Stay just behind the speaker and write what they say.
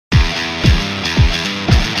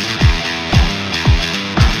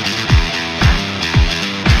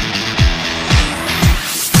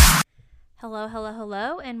Hello, hello,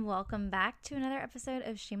 hello, and welcome back to another episode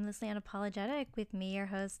of Shamelessly Unapologetic with me, your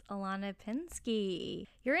host, Alana Pinsky.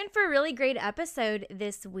 You're in for a really great episode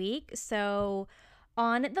this week. So,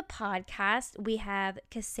 on the podcast, we have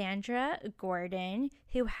Kassandra Gordon,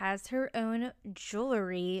 who has her own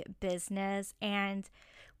jewelry business, and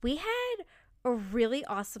we had a really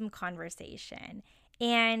awesome conversation.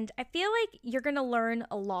 And I feel like you're going to learn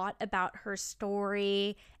a lot about her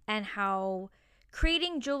story and how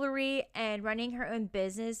creating jewelry and running her own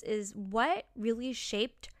business is what really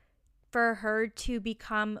shaped for her to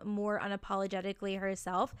become more unapologetically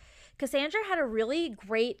herself. Kassandra had a really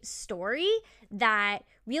great story that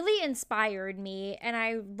really inspired me, and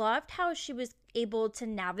I loved how she was able to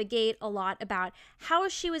navigate a lot about how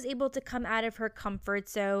she was able to come out of her comfort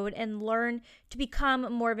zone and learn to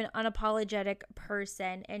become more of an unapologetic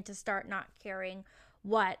person and to start not caring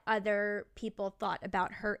what other people thought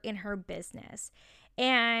about her in her business.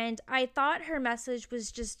 And I thought her message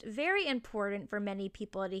was just very important for many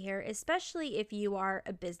people to hear, especially if you are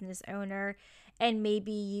a business owner and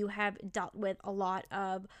maybe you have dealt with a lot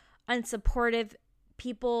of unsupportive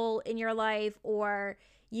people in your life, or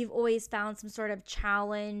you've always found some sort of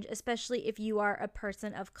challenge, especially if you are a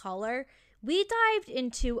person of color. We dived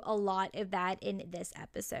into a lot of that in this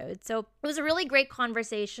episode. So it was a really great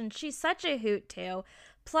conversation. She's such a hoot too.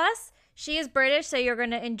 Plus, she is British, so you're going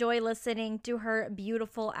to enjoy listening to her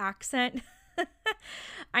beautiful accent.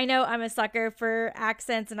 I know I'm a sucker for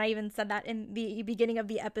accents, and I even said that in the beginning of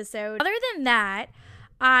the episode. Other than that,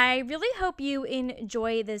 I really hope you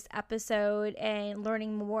enjoy this episode and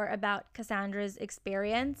learning more about Kassandra's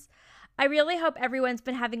experience. I really hope everyone's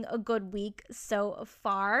been having a good week so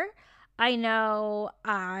far. I know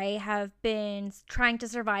I have been trying to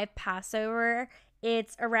survive Passover.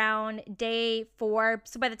 It's around day 4.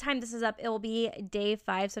 So by the time this is up, it will be day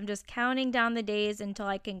 5. So I'm just counting down the days until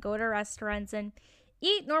I can go to restaurants and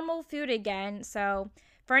eat normal food again. So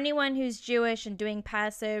for anyone who's Jewish and doing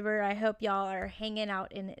Passover, I hope y'all are hanging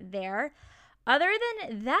out in there. Other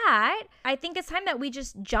than that, I think it's time that we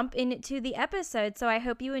just jump into the episode. So I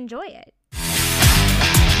hope you enjoy it.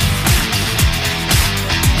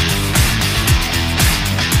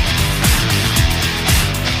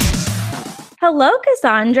 Hello,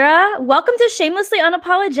 Kassandra. Welcome to Shamelessly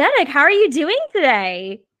Unapologetic. How are you doing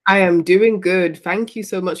today? I am doing good. Thank you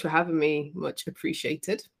so much for having me. Much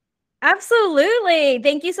appreciated. Absolutely.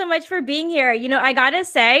 Thank you so much for being here. You know, I gotta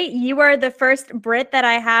say, you are the first Brit that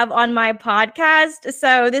I have on my podcast.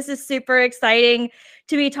 So this is super exciting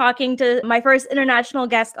to be talking to my first international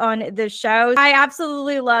guest on the show. I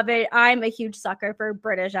absolutely love it. I'm a huge sucker for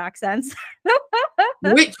British accents.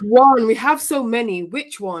 Which one? We have so many.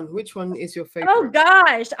 Which one? Which one is your favorite? Oh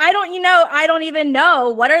gosh, I don't even know.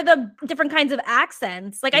 What are the different kinds of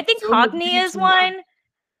accents? Like, I think Cockney is one.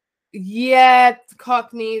 Yeah,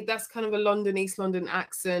 Cockney, that's kind of a London, East London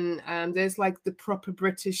accent. There's like the proper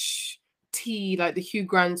British tea, like the Hugh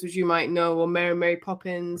Grants, which you might know, or Mary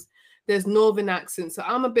Poppins. There's Northern accents. So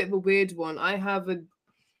I'm a bit of a weird one. I have a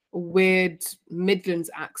weird Midlands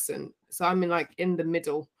accent. So I'm in the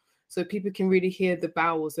middle. So people can really hear the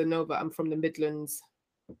vowels and know that I'm from the Midlands.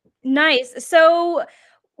 Nice. So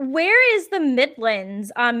where is the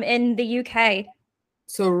Midlands in the UK?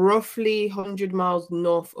 So roughly 100 miles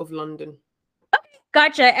north of London. Okay,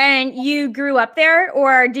 gotcha. And you grew up there,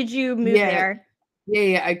 or did you move there?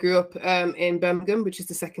 Yeah. I grew up in Birmingham, which is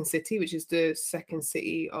the second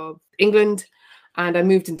city of England. And I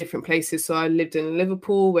moved in different places. So I lived in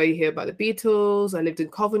Liverpool, where you hear about the Beatles. I lived in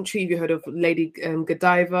Coventry. Have you heard of Lady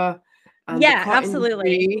Godiva? Yeah,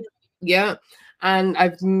 absolutely. Yeah. And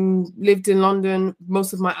I've lived in London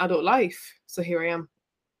most of my adult life. So here I am.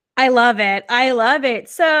 I love it. I love it.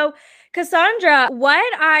 So, Kassandra,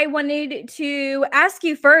 what I wanted to ask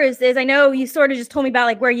you first is, I know you sort of just told me about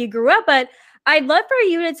like where you grew up, but I'd love for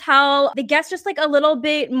you to tell the guests just like a little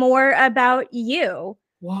bit more about you.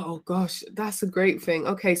 Wow, gosh, that's a great thing.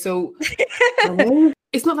 Okay, so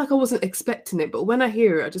it's not like I wasn't expecting it, but when I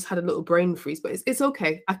hear it, I just had a little brain freeze. But it's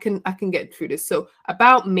okay. I can get through this. So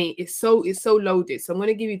about me, it's so loaded. So I'm going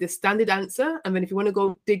to give you the standard answer, and then if you want to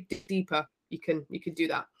go dig deeper, you can do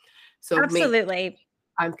that. So absolutely.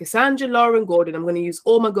 I'm Kassandra Lauren Gordon. I'm going to use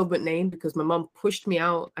all my government name because my mom pushed me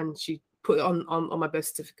out and she put it on my birth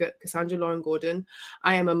certificate. Kassandra Lauren Gordon.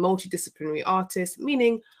 I am a multidisciplinary artist,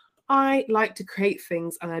 meaning I like to create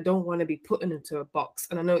things and I don't want to be put into a box.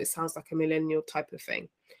 And I know it sounds like a millennial type of thing,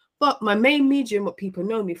 but my main medium, what people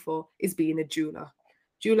know me for, is being a jeweler.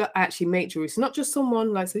 I actually make jewelry. So not just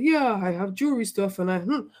someone like, say, yeah, I have jewelry stuff, and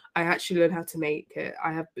I actually learned how to make it.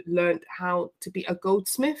 I have learned how to be a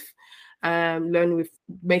goldsmith, learn with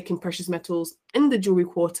making precious metals in the jewelry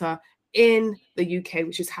quarter in the UK,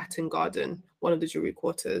 which is Hatton Garden, one of the jewelry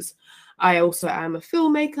quarters. I also am a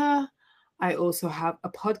filmmaker. I also have a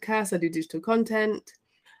podcast. I do digital content.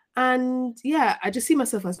 And yeah, I just see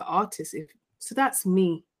myself as an artist. So that's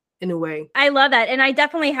me in a way. I love that. And I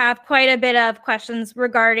definitely have quite a bit of questions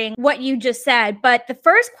regarding what you just said. But the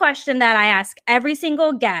first question that I ask every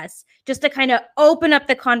single guest, just to kind of open up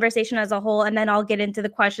the conversation as a whole, and then I'll get into the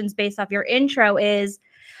questions based off your intro, is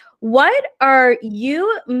what are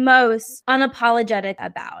you most unapologetic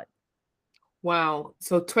about? Wow.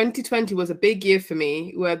 So 2020 was a big year for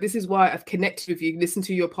me, where this is why I've connected with you, listened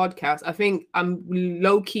to your podcast. I think I'm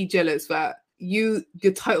low-key jealous that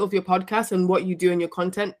the title of your podcast and what you do in your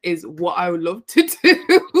content is what I would love to do.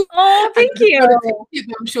 Oh, thank you.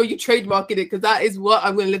 I'm sure you trademarked it because that is what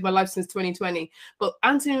I'm going to live my life since 2020. But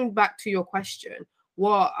answering back to your question,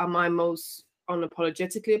 what am I most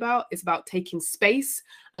unapologetically about? It's about taking space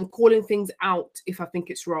and calling things out if I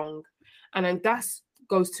think it's wrong. And then that's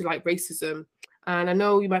goes to like racism. And I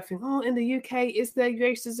know you might think, oh, in the UK, is there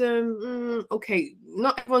racism? Okay,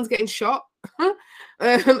 not everyone's getting shot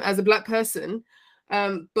as a Black person,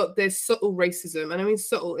 but there's subtle racism. And I mean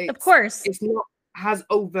subtle, Of course. It's not as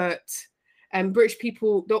overt. And British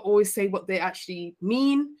people don't always say what they actually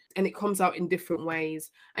mean, and it comes out in different ways.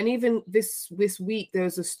 And even this week, there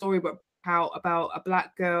was a story about a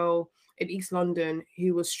Black girl in East London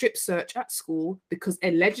who was strip searched at school because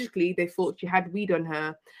allegedly they thought she had weed on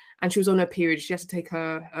her, and she was on her period. She had to take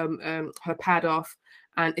her pad off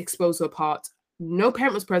and expose her part. No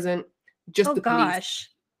parent was present, just the police. Gosh.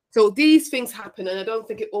 So these things happen, and I don't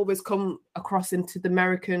think it always come across into the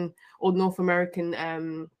American or North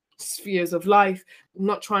American spheres of life. I'm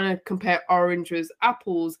not trying to compare oranges,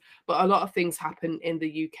 apples, but a lot of things happen in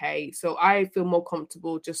the UK. So I feel more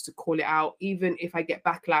comfortable just to call it out, even if I get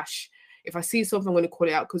backlash. If I see something, I'm going to call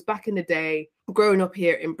it out. Because back in the day, growing up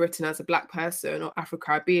here in Britain as a Black person or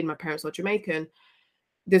Afro-Caribbean, my parents are Jamaican,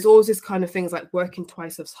 there's always this kind of things like working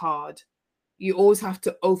twice as hard. You always have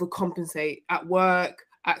to overcompensate at work,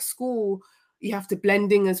 at school. You have to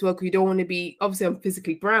blend in as well because you don't want to be, obviously I'm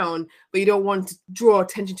physically brown, but you don't want to draw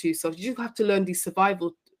attention to yourself. You just have to learn these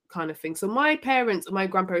survival kind of things. So my parents and my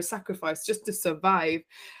grandparents sacrificed just to survive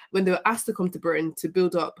when they were asked to come to Britain to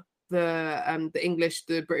build up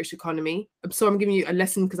the British economy. So I'm giving you a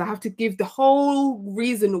lesson because I have to give the whole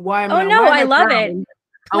reason why I'm I love it.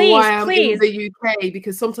 Please, why I'm in the UK,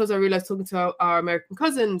 because sometimes I realize talking to our American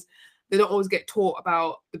cousins, they don't always get taught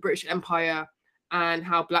about the British Empire and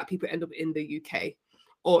how Black people end up in the UK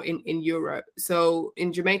or in Europe. So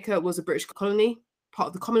in Jamaica, it was a British colony, part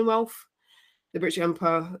of the Commonwealth. The British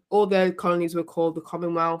Empire, all their colonies were called the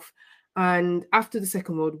Commonwealth. And after the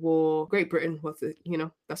Second World War, Great Britain,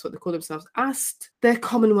 that's what they call themselves, asked their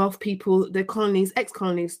Commonwealth people, their colonies,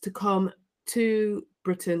 ex-colonies, to come to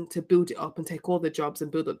Britain to build it up and take all the jobs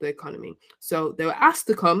and build up the economy. So they were asked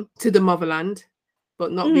to come to the motherland,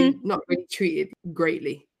 but not really treated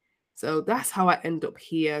greatly. So that's how I end up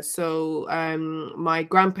here. So my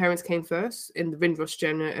grandparents came first in the Windrush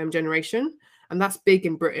generation. And that's big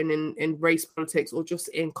in Britain in race politics or just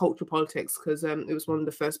in cultural politics, because it was one of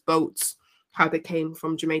the first boats, how they came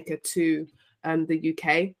from Jamaica to the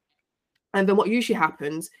UK. And then what usually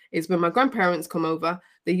happens is when my grandparents come over,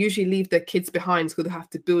 they usually leave their kids behind because they have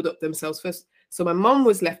to build up themselves first. So my mum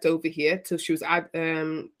was left over here till she was like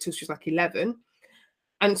 11.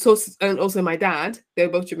 And also my dad, they're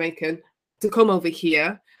both Jamaican, to come over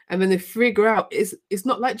here. And then they figure out it's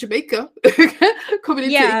not like Jamaica coming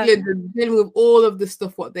into England and dealing with all of the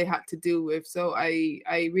stuff what they had to deal with. So I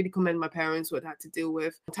really commend my parents what they had to deal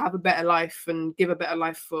with to have a better life and give a better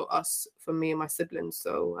life for us, for me and my siblings.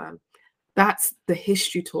 So that's the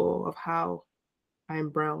history tour of how I am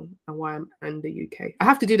brown and why I'm in the UK. I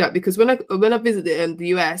have to do that because when I visited the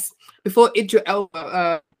US before Idris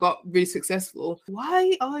Elba got really successful,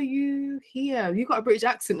 why are you here? You got a British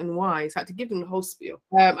accent and why? So I had to give them the whole spiel.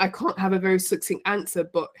 I can't have a very succinct answer,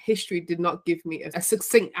 but history did not give me a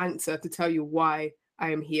succinct answer to tell you why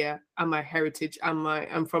I am here and my heritage and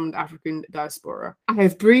I'm from the African diaspora. I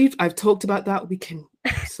have breathed. I've talked about that. We can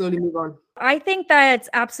slowly move on. I think that's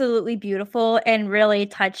absolutely beautiful and really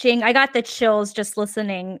touching. I got the chills just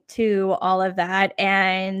listening to all of that.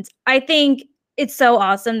 And I think it's so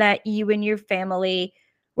awesome that you and your family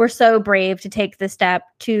were so brave to take the step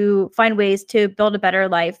to find ways to build a better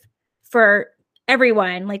life for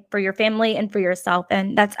everyone, like for your family and for yourself.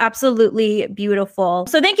 And that's absolutely beautiful.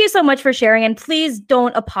 So thank you so much for sharing. And please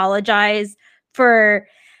don't apologize for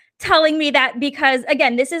telling me that, because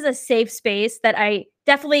again, this is a safe space that I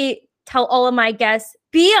definitely tell all of my guests,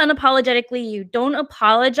 be unapologetically you. Don't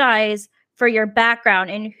apologize for your background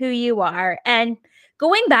and who you are. And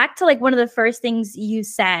going back to like one of the first things you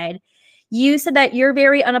said that you're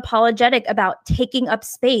very unapologetic about taking up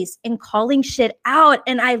space and calling shit out.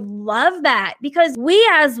 And I love that because we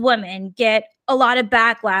as women get a lot of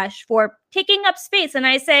backlash for taking up space. And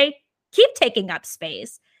I say, keep taking up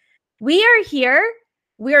space. We are here.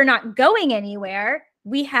 We are not going anywhere.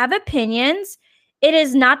 We have opinions. It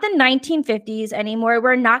is not the 1950s anymore.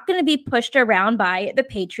 We're not going to be pushed around by the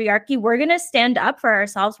patriarchy. We're going to stand up for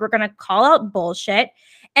ourselves. We're going to call out bullshit.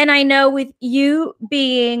 And I know with you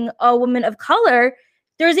being a woman of color,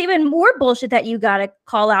 there's even more bullshit that you got to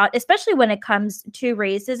call out, especially when it comes to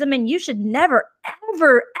racism. And you should never,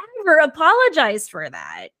 ever, ever apologize for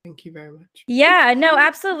that. Thank you very much. Yeah, no,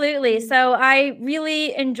 absolutely. So I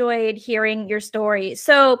really enjoyed hearing your story.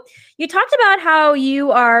 So you talked about how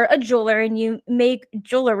you are a jeweler and you make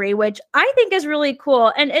jewelry, which I think is really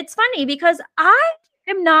cool. And it's funny because I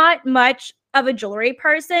am not much of a jewelry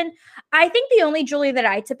person. I think the only jewelry that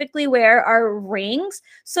I typically wear are rings.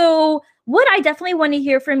 So what I definitely want to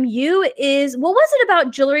hear from you is, what was it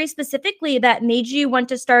about jewelry specifically that made you want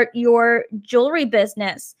to start your jewelry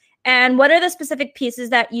business? And what are the specific pieces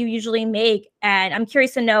that you usually make? And I'm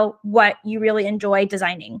curious to know what you really enjoy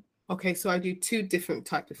designing. Okay, so I do two different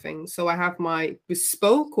types of things. So I have my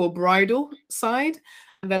bespoke or bridal side,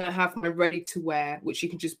 and then I have my ready to wear, which you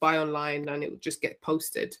can just buy online and it will just get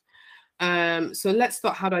posted. So let's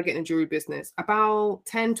start. How do I get in the jewelry business? About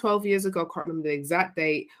 10, 12 years ago, I can't remember the exact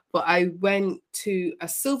date, but I went to a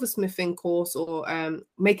silversmithing course or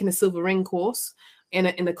making a silver ring course in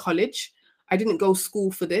a college. I didn't go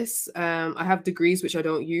school for this. I have degrees which I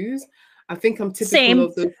don't use. I think I'm typical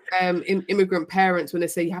of the immigrant parents when they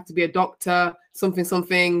say you have to be a doctor,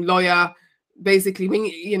 something, lawyer. Basically,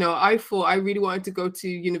 when I thought I really wanted to go to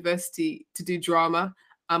university to do drama,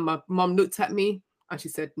 and my mom looked at me and she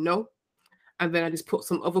said no. And then I just put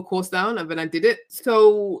some other course down and then I did it.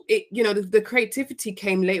 So the creativity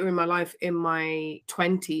came later in my life in my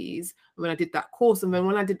 20s when I did that course. And then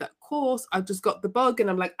when I did that course, I just got the bug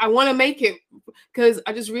and I'm like, I want to make it, because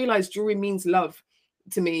I just realized jewelry means love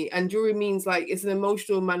to me. And jewelry means like, it's an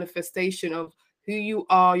emotional manifestation of who you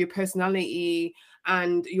are, your personality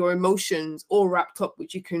and your emotions all wrapped up,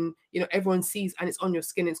 which you can, everyone sees and it's on your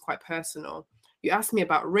skin. It's quite personal. You asked me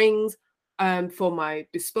about rings. For my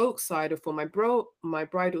bespoke side or for my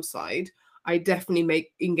bridal side, I definitely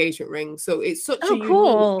make engagement rings. So it's such a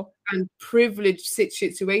unique and privileged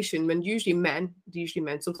situation when usually men,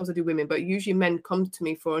 sometimes I do women, but usually men come to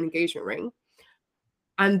me for an engagement ring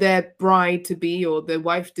and their bride to be or their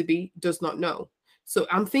wife to be does not know. So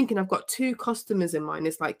I'm thinking I've got two customers in mind.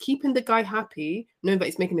 It's like keeping the guy happy, knowing that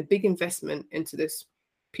he's making a big investment into this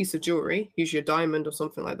piece of jewelry, usually a diamond or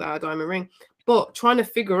something like that, a diamond ring, but trying to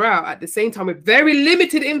figure out at the same time with very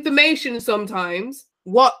limited information sometimes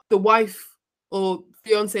what the wife or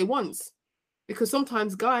fiance wants, because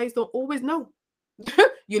sometimes guys don't always know.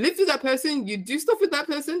 You live with that person, you do stuff with that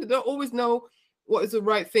person, they don't always know what is the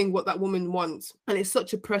right thing, what that woman wants, and it's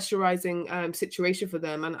such a pressurizing situation for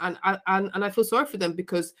them, and I feel sorry for them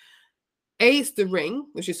because it's the ring,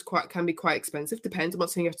 which is can be quite expensive, depends. I'm not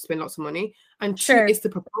saying you have to spend lots of money. And two, it's the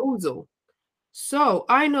proposal. So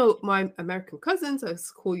I know my American cousins, I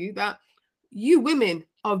call you that, you women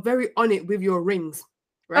are very on it with your rings,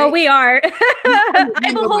 right? Oh, we are. I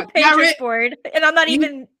have a whole Pinterest board and I'm not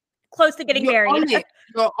even close to getting married.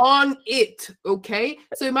 You're on it, okay?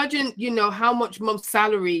 So imagine, how much month's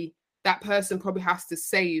salary that person probably has to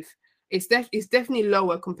save. It's definitely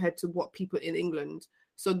lower compared to what people in England.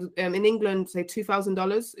 So in England, say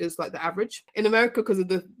 $2,000 is like the average. In America, because of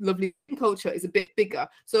the lovely culture, is a bit bigger.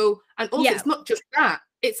 So, and also it's not just that,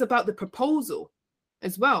 it's about the proposal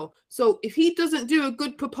as well. So if he doesn't do a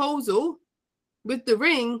good proposal with the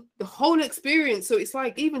ring, the whole experience. So it's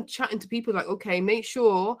like even chatting to people like, okay, make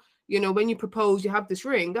sure, when you propose, you have this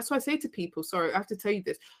ring. That's why I say to people, sorry, I have to tell you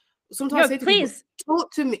this. Sometimes I say to people,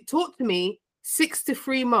 talk to me 6 to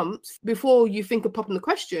 3 months before you think of popping the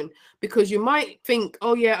question, because you might think,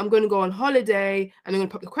 oh yeah, I'm going to go on holiday and I'm going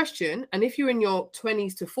to pop the question. And if you're in your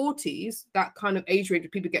 20s to 40s, that kind of age range where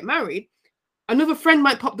people get married, another friend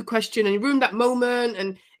might pop the question and you ruin that moment.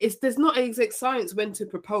 And there's not exact science when to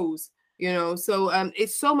propose, so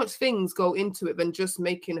it's so much things go into it than just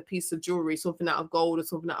making a piece of jewelry, something out of gold or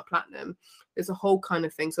something out of platinum. There's a whole kind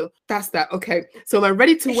of thing. So that's that. Okay. So my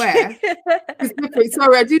ready to wear is different.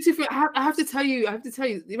 Sorry, I have to tell you,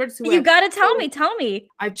 the ready to wear. You gotta tell me.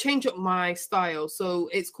 I've changed up my style. So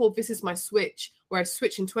it's called This Is My Switch, where I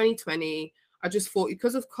switched in 2020. I just thought,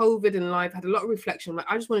 because of COVID and life, I had a lot of reflection. Like,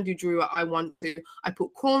 I just want to do jewelry what I want to. I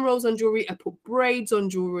put cornrows on jewelry. I put braids on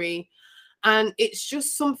jewelry. And it's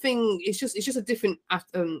just something, it's just a different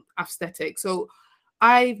aesthetic. So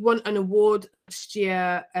I won an award last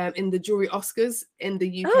year in the jewelry Oscars in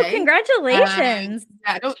the Oh, UK. congratulations.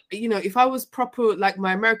 I don't, if I was proper like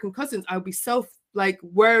my American cousins, I would be like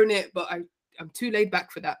wearing it, but I'm too laid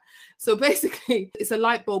back for that. So basically, it's a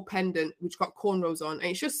light bulb pendant which got cornrows on,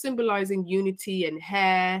 and it's just symbolizing unity and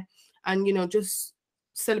hair, and just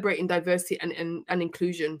celebrating diversity and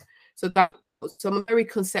inclusion. So I'm a very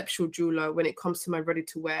conceptual jeweler when it comes to my ready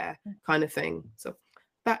to wear kind of thing. So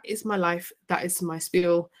that is my life. That is my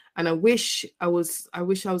spiel. And I wish I was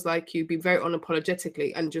like you, be very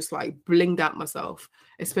unapologetically and just like blinged out myself,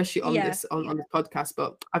 especially on this podcast.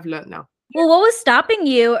 But I've learned now. Well, what was stopping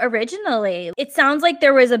you originally? It sounds like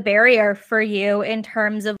there was a barrier for you in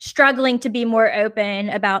terms of struggling to be more open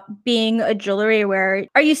about being a jewelry wearer.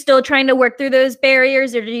 Are you still trying to work through those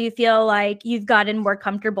barriers, or do you feel like you've gotten more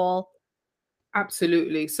comfortable?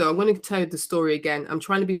 Absolutely. So I'm going to tell you the story again. I'm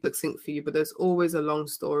trying to be succinct for you, but there's always a long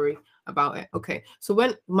story about it. Okay. So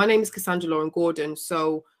my name is Kassandra Lauren Gordon.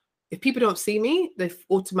 So if people don't see me, they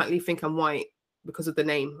automatically think I'm white because of the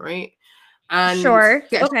name, right? And sure.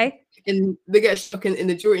 Okay. They get shocked in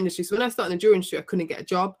the jewelry industry. So when I started in the jewelry industry, I couldn't get a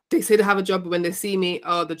job. They say they have a job, but when they see me,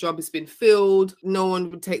 oh, the job has been filled. No one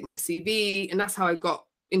would take my CV. And that's how I got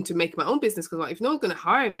into making my own business, because like, if no one's going to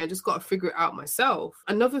hire me, I just got to figure it out myself.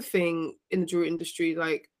 Another thing in the jewelry industry,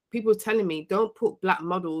 like people are telling me, don't put black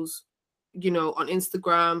models, on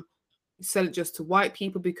Instagram, sell it just to white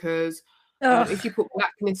people, because if you put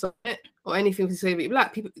blackness on it or anything to say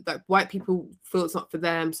black people, like white people feel it's not for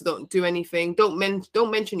them, so don't do anything. Don't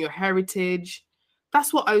mention your heritage.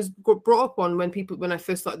 That's what I was brought up on when I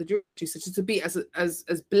first started the jewelry industry, so just to be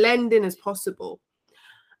as blending as possible.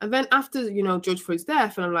 And then after, George Floyd's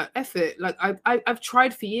death, and I'm like, F it. Like, I've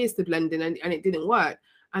tried for years to blend in, and it didn't work.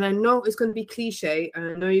 And I know it's going to be cliche, and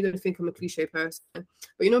I know you're going to think I'm a cliche person. But,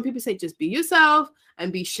 people say, just be yourself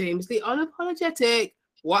and be shamelessly unapologetic.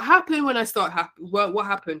 What happened when I what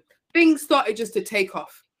happened? Things started just to take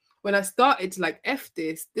off. When I started to like, F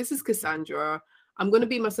this is Kassandra. I'm going to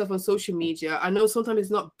be myself on social media. I know sometimes it's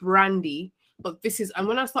not brandy, but and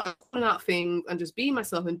when I started putting out things and just being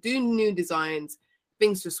myself and doing new designs,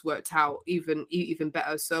 things just worked out even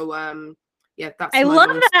better. So that's I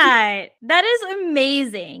love that. That is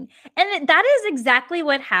amazing. And that is exactly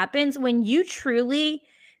what happens when you truly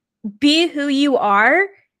be who you are.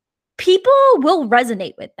 People will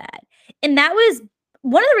resonate with that. And that was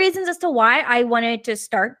one of the reasons as to why I wanted to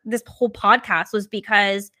start this whole podcast, was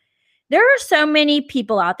because there are so many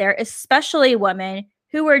people out there, especially women,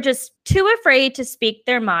 who are just too afraid to speak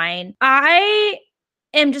their mind. I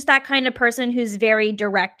am just that kind of person who's very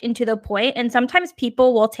direct and to the point. And sometimes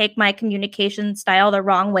people will take my communication style the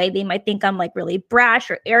wrong way. They might think I'm like really brash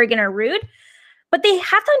or arrogant or rude. But they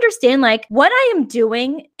have to understand, like, what I am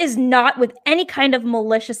doing is not with any kind of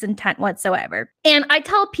malicious intent whatsoever. And I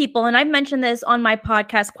tell people, and I've mentioned this on my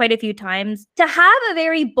podcast quite a few times, to have a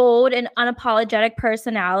very bold and unapologetic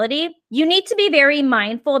personality, you need to be very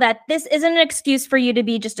mindful that this isn't an excuse for you to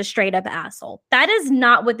be just a straight up asshole. That is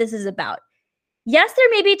not what this is about. Yes, there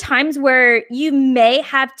may be times where you may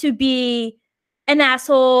have to be an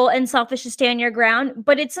asshole and selfish to stand your ground,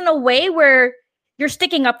 but it's in a way where you're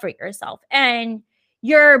sticking up for yourself and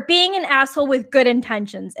you're being an asshole with good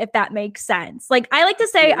intentions, if that makes sense. Like, I like to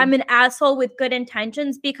say I'm an asshole with good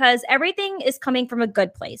intentions because everything is coming from a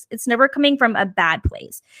good place. It's never coming from a bad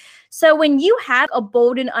place. So when you have a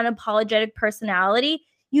bold and unapologetic personality,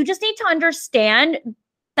 you just need to understand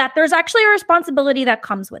that there's actually a responsibility that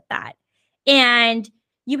comes with that. And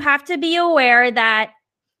you have to be aware that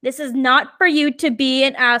this is not for you to be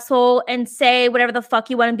an asshole and say whatever the fuck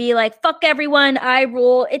you want to be, like, fuck everyone, I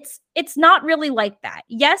rule. It's not really like that.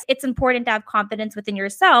 Yes, it's important to have confidence within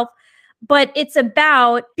yourself, but it's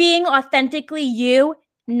about being authentically you,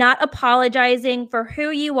 not apologizing for who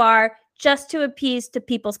you are just to appease to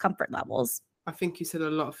people's comfort levels. I think you said a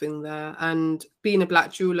lot of things there. And being a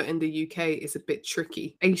black jeweler in the UK is a bit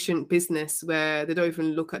tricky. Ancient business where they don't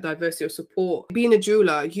even look at diversity or support. Being a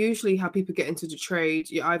jeweler, usually how people get into the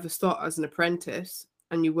trade, you either start as an apprentice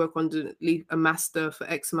and you work under a master for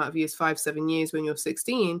X amount of years, 5-7 years when you're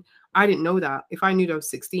 16. I didn't know that. If I knew that I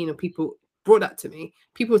was 16 and people brought that to me,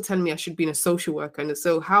 people were telling me I should be a social worker. And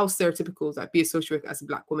so how stereotypical is that? Be a social worker as a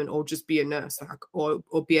black woman, or just be a nurse, or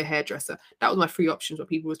be a hairdresser. That was my three options, what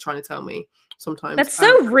people were trying to tell me sometimes. That's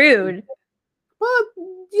so rude. Well,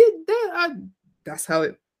 yeah, that's how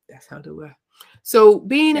they were. So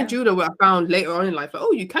being a jeweler, what I found later on in life, like,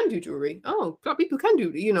 oh, you can do jewelry. Oh, black people can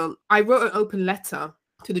do. I wrote an open letter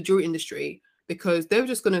to the jewelry industry because they were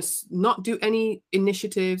just going to not do any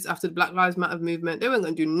initiatives after the Black Lives Matter movement. They weren't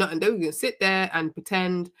going to do nothing. They were going to sit there and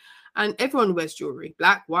pretend. And everyone wears jewelry,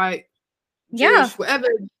 black, white, Yeah. Jewish, whatever.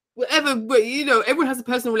 But you know, everyone has a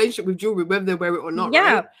personal relationship with jewelry, whether they wear it or not,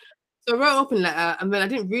 Yeah. right? So I wrote an open letter, and then I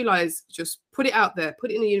didn't realize, just put it out there, put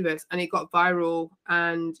it in the universe, and it got viral.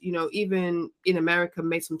 And you know, even in America,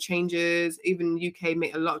 made some changes. Even UK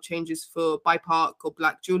made a lot of changes for BIPOC or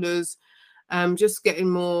Black jewelers. Just getting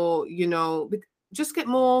more, you know, just get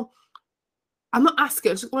more. I'm not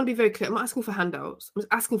asking. I just want to be very clear. I'm not asking for handouts. I'm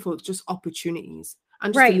just asking for just opportunities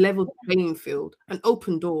and just a Right. level playing field and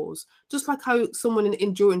open doors. Just like how someone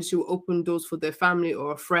in jewelry industry will open doors for their family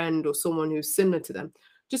or a friend or someone who's similar to them.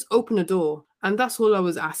 Just open a door. And that's all I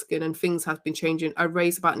was asking. And things have been changing. I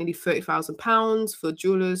raised about nearly £30,000 for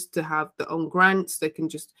jewelers to have their own grants. They can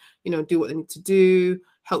just, you know, do what they need to do,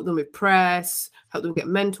 help them with press, help them get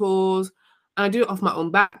mentors. And I do it off my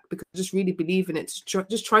own back because I just really believe in it.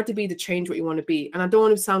 Just try to be the change what you want to be. And I don't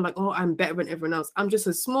want to sound like, oh, I'm better than everyone else. I'm just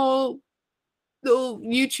a small little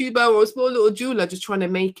YouTuber or a small little jeweler just trying to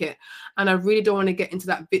make it. And I really don't want to get into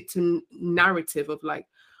that victim narrative of like,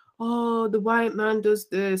 oh, the white man does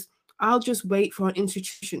this. I'll just wait for an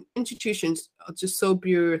institution. Institutions are just so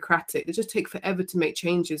bureaucratic. They just take forever to make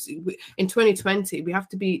changes. In 2020, we have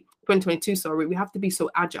to be 2022, sorry, we have to be so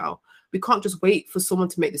agile. We can't just wait for someone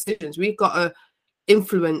to make decisions. We've got to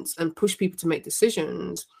influence and push people to make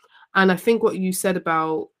decisions. And I think what you said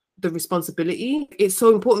about the responsibility, it's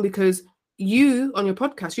so important because you, on your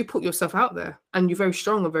podcast, you put yourself out there and you're very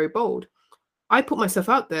strong and very bold. I put myself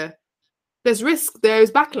out there. There's risk,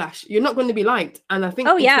 there's backlash. You're not going to be liked. And I think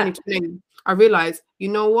Oh, in yeah. 2020, I realized, you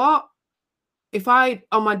know what? If I,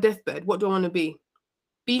 on my deathbed, what do I want to be?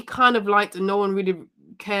 Be kind of liked and no one really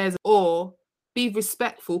cares, or be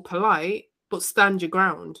respectful, polite, but stand your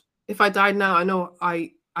ground. If I died now, I know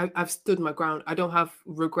I've stood my ground. I don't have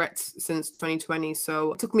regrets since 2020.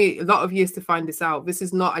 So it took me a lot of years to find this out. This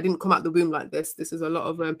is not, I didn't come out the womb like this. This is a lot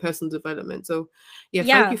of personal development. So yeah, thank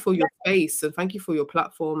Yeah. you for your space and thank you for your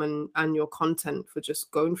platform and your content for just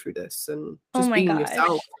going through this and Oh just my being gosh.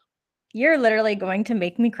 yourself. You're literally going to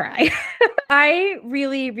make me cry. I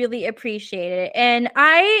really, really appreciate it. And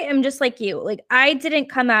I am just like you. Like, I didn't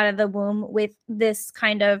come out of the womb with this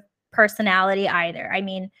kind of personality either. I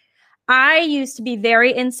mean, I used to be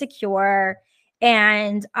very insecure,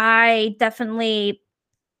 and I definitely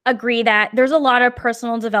agree that there's a lot of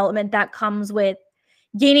personal development that comes with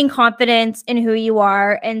gaining confidence in who you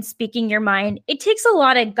are and speaking your mind. It takes a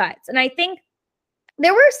lot of guts. And I think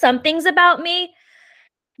there were some things about me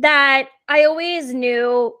that I always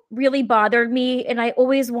knew really bothered me, and I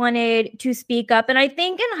always wanted to speak up. And I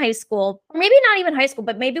think in high school, or maybe not even high school,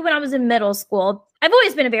 but maybe when I was in middle school, I've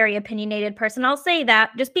always been a very opinionated person. I'll say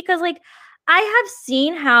that just because, like, I have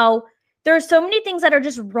seen how there are so many things that are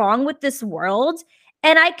just wrong with this world.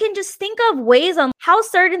 And I can just think of ways on how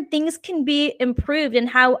certain things can be improved and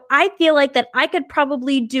how I feel like that I could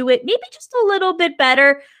probably do it maybe just a little bit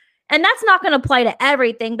better. And that's not going to apply to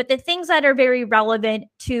everything, but the things that are very relevant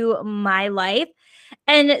to my life.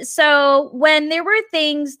 And so when there were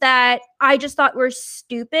things that I just thought were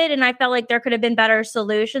stupid and I felt like there could have been better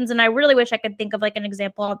solutions, and I really wish I could think of like an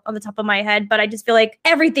example on the top of my head, but I just feel like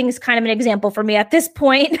everything's kind of an example for me at this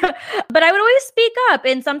point. But I would always speak up,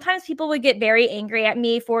 and sometimes people would get very angry at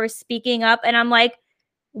me for speaking up. And I'm like,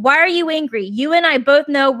 why are you angry? You and I both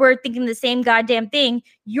know we're thinking the same goddamn thing.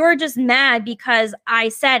 You're just mad because I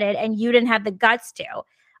said it and you didn't have the guts to.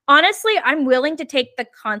 Honestly, I'm willing to take the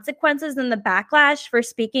consequences and the backlash for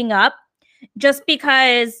speaking up just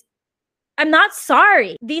because I'm not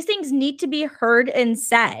sorry. These things need to be heard and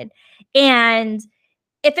said. And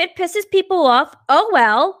if it pisses people off, oh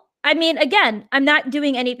well. I mean, again, I'm not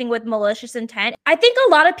doing anything with malicious intent. I think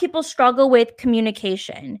a lot of people struggle with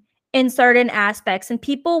communication in certain aspects, and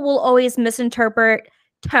people will always misinterpret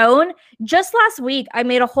tone. Just last week, I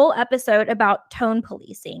made a whole episode about tone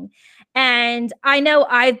policing. And I know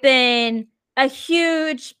I've been a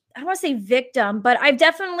huge, I don't want to say victim, but I've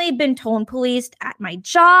definitely been tone policed at my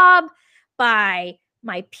job, by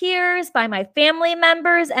my peers, by my family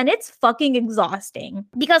members, and it's fucking exhausting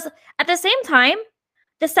because at the same time,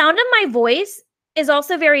 the sound of my voice is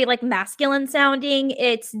also very like masculine sounding.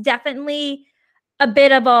 It's definitely a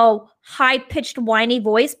bit of a high pitched whiny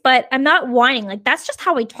voice, but I'm not whining. Like, that's just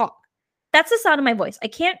how I talk. That's the sound of my voice. I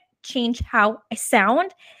can't change how I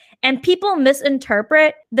sound. And people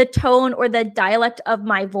misinterpret the tone or the dialect of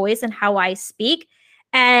my voice and how I speak.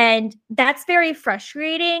 And that's very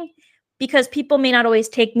frustrating because people may not always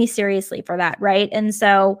take me seriously for that, right? And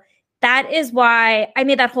so that is why I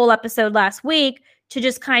made that whole episode last week to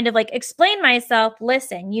just kind of like explain myself.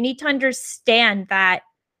 Listen, you need to understand that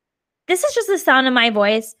this is just the sound of my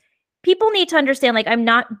voice. People need to understand, like, I'm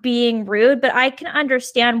not being rude, but I can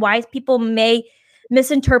understand why people may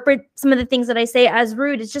misinterpret some of the things that I say as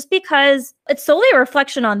rude, it's just because it's solely a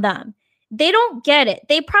reflection on them. They don't get it.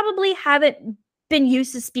 They probably haven't been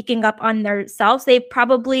used to speaking up on themselves. They've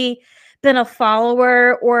probably been a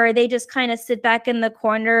follower, or they just kind of sit back in the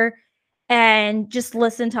corner and just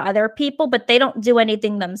listen to other people, but they don't do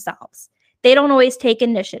anything themselves. They don't always take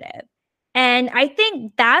initiative. And I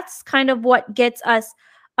think that's kind of what gets us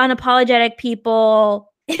unapologetic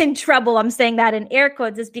people in trouble. I'm saying that in air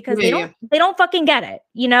quotes, is because they don't fucking get it,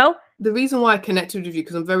 you know? The reason why I connected with you,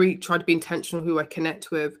 because I'm very trying to be intentional who I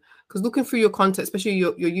connect with. Because looking through your content, especially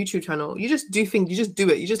your YouTube channel, you just do things, you just do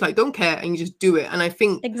it. You just like don't care and you just do it. And I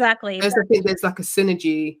think exactly there's like a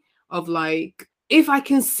synergy of like, if I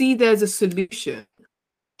can see there's a solution, I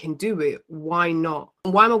can do it. Why not?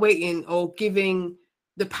 Why am I waiting or giving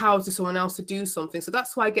the power to someone else to do something? So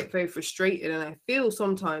that's why I get very frustrated. And I feel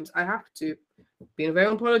sometimes I have to, being very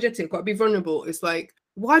unapologetic, got to be vulnerable. It's like,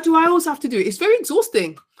 why do I always have to do it? It's very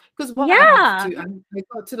exhausting. Because I have to, and I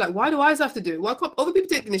got to like, why do I always have to do it? Why can't other people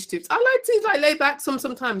take initiatives? I like to like lay back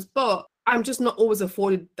sometimes, but I'm just not always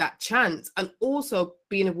afforded that chance. And also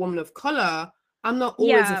being a woman of color, I'm not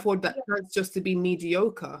always afforded that chance just to be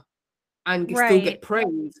mediocre and still get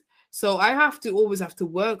praise. So I always have to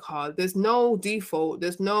work hard. There's no default.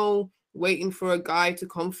 There's no waiting for a guy to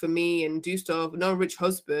come for me and do stuff. No rich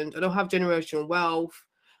husband. I don't have generational wealth.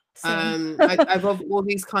 I've all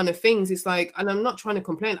these kind of things. It's like, and I'm not trying to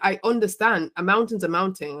complain. I understand a mountain's a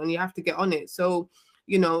mountain and you have to get on it. So,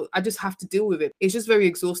 you know, I just have to deal with it. It's just very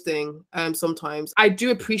exhausting. Sometimes I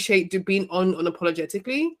do appreciate being on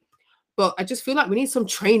unapologetically, but I just feel like we need some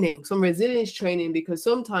training, some resilience training, because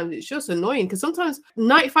sometimes it's just annoying. Because sometimes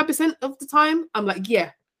 95% of the time I'm like,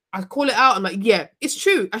 yeah, I call it out. I'm like, yeah, it's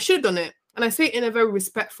true. I should have done it. And I say it in a very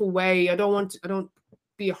respectful way. I don't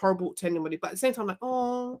be horrible to anybody, but at the same time, I'm like,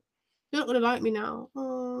 oh, you're not gonna like me now.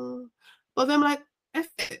 Oh. But then I'm like, F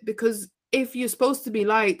it, because if you're supposed to be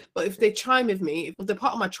liked, but if they chime with me, if they're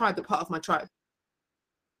part of my tribe, they're part of my tribe.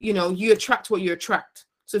 You know, you attract what you attract.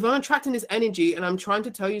 So if I'm attracting this energy and I'm trying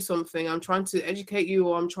to tell you something, I'm trying to educate you,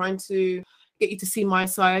 or I'm trying to get you to see my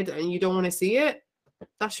side and you don't want to see it,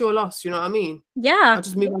 that's your loss. You know what I mean? Yeah. I'll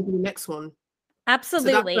just move on to the next one.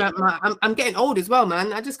 Absolutely. So that's I'm getting old as well,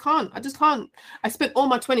 man. I just can't. I spent all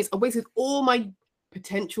my 20s. I wasted all my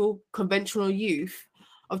potential conventional youth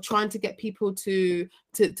of trying to get people to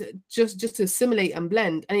just to assimilate and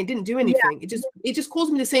blend, and it didn't do anything. It just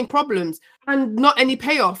caused me the same problems and not any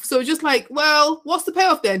payoff. So it's just like, well, what's the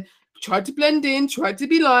payoff then? Tried to blend in, tried to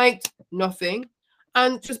be liked, nothing,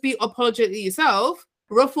 and just be apologetic yourself,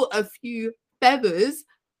 ruffle a few feathers,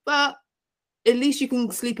 but at least you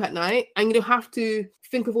can sleep at night and you don't have to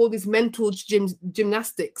think of all these mental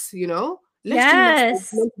gymnastics, you know?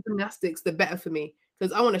 Less gymnastics, the better for me.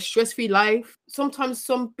 Because I want a stress-free life. Sometimes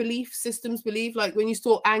some belief systems believe, like when you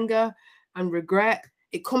store anger and regret,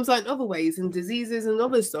 it comes out in other ways, and diseases and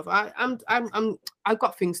other stuff. I've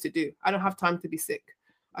got things to do. I don't have time to be sick.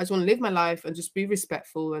 I just want to live my life and just be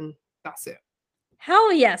respectful, and that's it.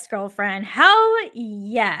 Hell yes, girlfriend. Hell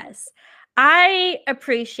yes. I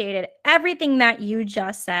appreciated everything that you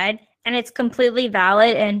just said, and it's completely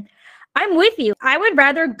valid. And I'm with you. I would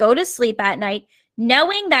rather go to sleep at night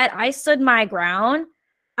knowing that I stood my ground.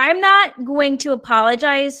 I'm not going to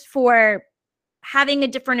apologize for having a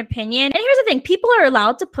different opinion. And here's the thing, people are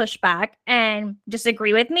allowed to push back and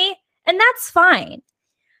disagree with me, and that's fine.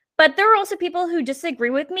 But there are also people who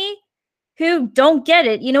disagree with me who don't get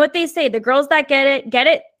it. You know what they say? The girls that get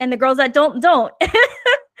it, and the girls that don't.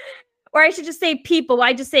 Or I should just say people.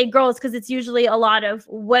 I just say girls because it's usually a lot of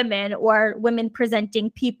women or women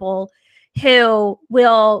presenting people who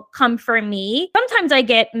will come for me. Sometimes I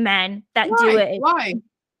get men that do it. Why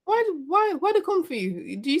they come for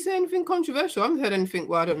you? Do you say anything controversial? I haven't heard anything.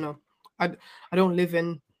 Well, I don't know. I don't live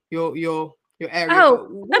in your area.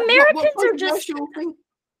 Oh, Americans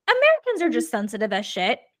are just sensitive as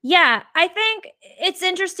shit. Yeah, I think it's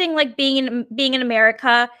interesting, like being in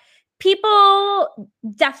America. People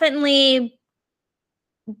definitely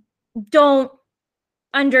don't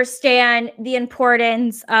understand the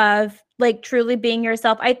importance of like truly being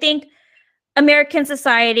yourself. I think American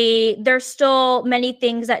society, there's still many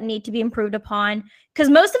things that need to be improved upon because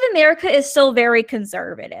most of America is still very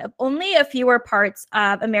conservative. Only a fewer parts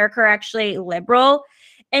of America are actually liberal.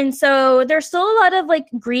 And so there's still a lot of like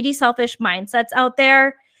greedy, selfish mindsets out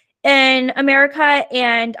there in America.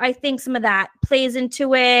 And I think some of that plays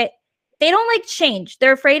into it. They don't like change.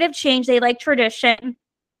 They're afraid of change. They like tradition. And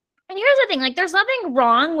here's the thing, like there's nothing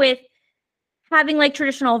wrong with having like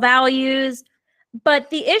traditional values.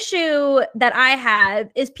 But the issue that I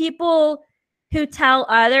have is people who tell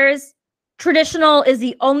others traditional is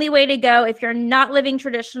the only way to go. If you're not living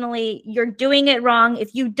traditionally, you're doing it wrong.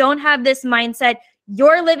 If you don't have this mindset,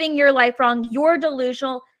 you're living your life wrong. You're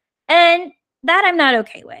delusional. And that I'm not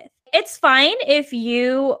okay with. It's fine if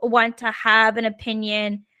you want to have an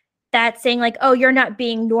opinion that's saying like, oh, you're not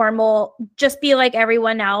being normal, just be like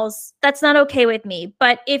everyone else. That's not okay with me.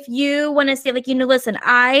 But if you want to say like, listen,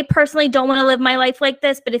 I personally don't want to live my life like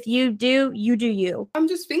this, but if you do, you do you. I'm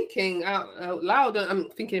just thinking out loud, and I'm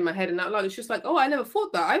thinking in my head and out loud. It's just like, oh, I never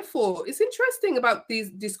thought that. I thought it's interesting about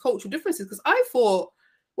these cultural differences, because I thought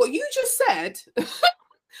what you just said,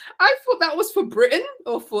 I thought that was for Britain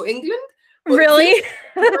or for England. But really?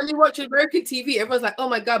 When you watch American TV, everyone's like, oh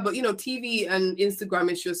my God, but TV and Instagram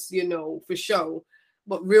is just, for show.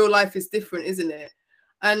 But real life is different, isn't it?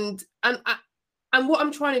 And what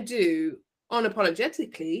I'm trying to do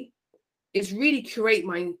unapologetically is really create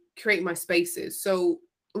my spaces. So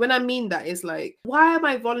when I mean that is like, why am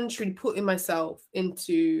I voluntarily putting myself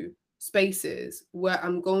into spaces where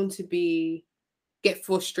I'm going to get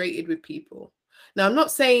frustrated with people? Now, I'm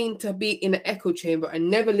not saying to be in an echo chamber and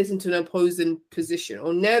never listen to an opposing position,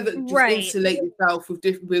 or never just insulate yourself with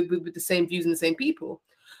the same views and the same people.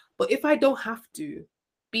 But if I don't have to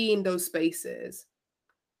be in those spaces,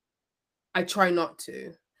 I try not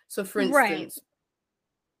to. So, for instance,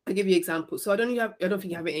 I'll give you an example. So I don't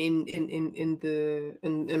think you have it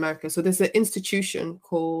in America. So there's an institution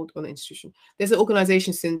called, or an institution. There's an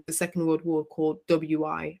organization since the Second World War called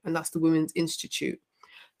WI, and that's the Women's Institute.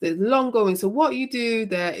 They're long going. So what you do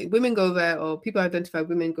there, women go there, or people identify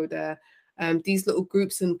women go there. These little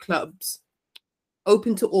groups and clubs,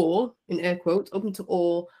 open to all, in air quotes, open to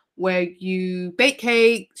all, where you bake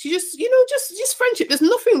cakes. You just friendship. There's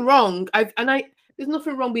nothing wrong. There's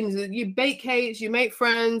nothing wrong being, you bake cakes, you make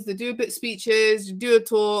friends, they do a bit of speeches, you do a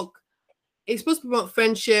talk. It's supposed to promote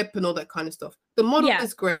friendship and all that kind of stuff. The model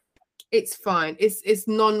is great. It's fine. It's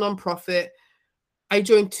non-profit. I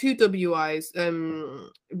joined 2 WIs,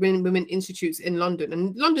 women institutes in London,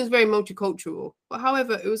 and London's very multicultural. But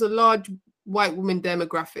however, it was a large white woman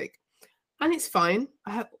demographic, and it's fine.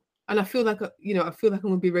 I feel like I feel like I'm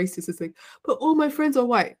gonna be racist. It's like, but all my friends are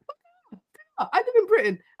white. I live in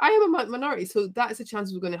Britain. I am a minority, so that is a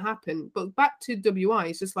chance it's going to happen. But back to WI,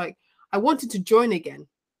 it's just like I wanted to join again.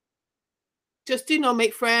 Just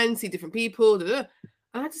make friends, see different people. And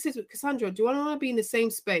I had to say to Kassandra, do I want to be in the same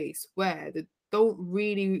space where they don't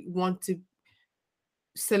really want to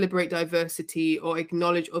celebrate diversity or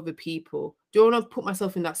acknowledge other people? Do I want to put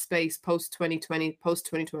myself in that space post 2020, post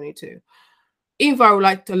 2022? Even though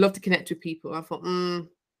I love to connect with people, I thought,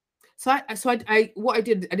 So I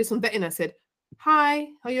did some vetting. I said, hi,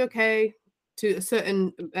 are you okay? To a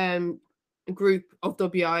certain group of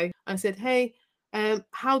WI. I said, hey,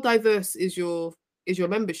 how diverse is your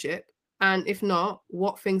membership? And if not,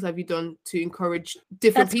 what things have you done to encourage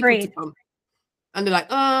different people to come? And they're like,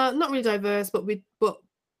 not really diverse, but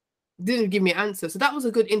didn't give me an answer. So that was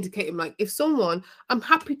a good indicator. Like, if someone, I'm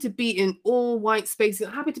happy to be in all white spaces,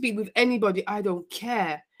 I'm happy to be with anybody, I don't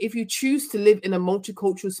care. If you choose to live in a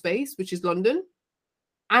multicultural space, which is London,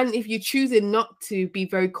 and if you're choosing not to be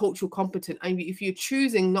very cultural competent, and if you're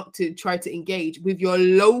choosing not to try to engage with your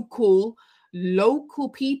local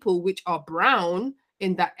people, which are brown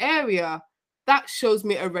in that area, that shows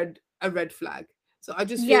me a red flag. So I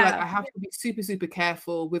just feel like I have to be super, super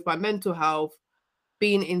careful with my mental health,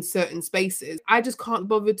 being in certain spaces. I just can't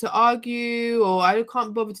bother to argue, or I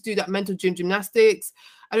can't bother to do that mental gymnastics.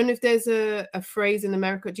 I don't know if there's a phrase in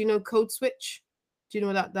America. Do you know code switch? Do you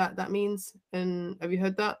know what that means? And have you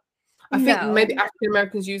heard that? I think maybe African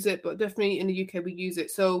Americans use it, but definitely in the UK we use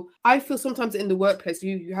it. So I feel sometimes in the workplace,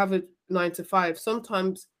 you have a 9 to 5.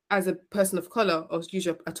 Sometimes as a person of color, or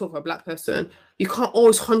usually I talk about a Black person, you can't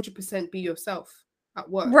always 100% be yourself at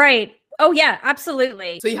work. Right. Oh yeah,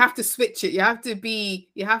 absolutely. So you have to switch it. You have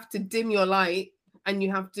to dim your light, and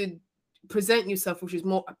you have to present yourself, which is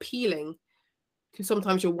more appealing to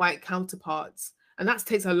sometimes your white counterparts. And that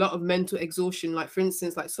takes a lot of mental exhaustion. Like, for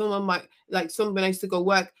instance, when I used to go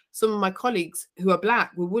work, some of my colleagues who are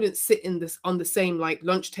Black, we wouldn't sit on the same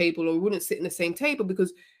lunch table, or we wouldn't sit in the same table,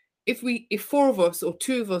 because if 4 of us or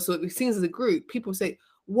 2 of us, or it seems as a group, people say,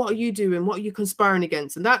 what are you doing? What are you conspiring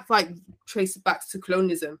against? And that's traces back to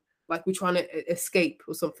colonialism. Like we're trying to escape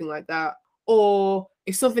or something like that. Or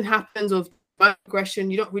if something happens of aggression,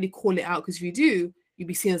 you don't really call it out, because if you do, you'd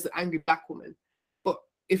be seen as an angry Black woman. But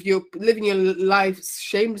if you're living your life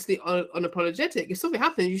shamelessly unapologetic, if something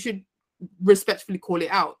happens, you should respectfully call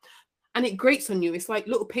it out. And it grates on you. It's like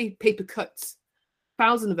little paper cuts.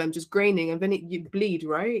 1,000 of them just graining, and then you bleed,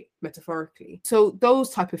 right? Metaphorically. So those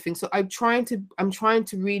type of things. So I'm trying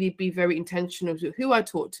to really be very intentional with who I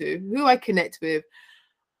talk to, who I connect with,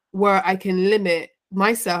 where I can limit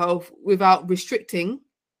myself without restricting,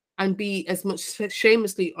 and be as much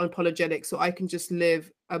shamelessly unapologetic, so I can just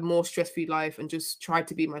live a more stress-free life and just try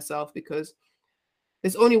to be myself, because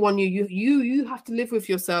there's only one you have to live with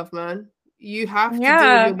yourself, man. You have to deal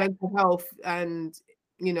with your mental health, and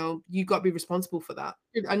you got to be responsible for that.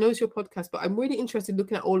 I know it's your podcast, but I'm really interested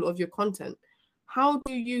looking at all of your content. How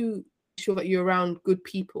do you ensure that you're around good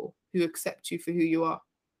people who accept you for who you are?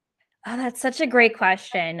 Oh, that's such a great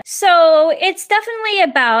question. So it's definitely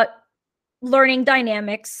about learning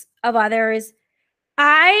dynamics of others.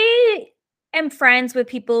 I am friends with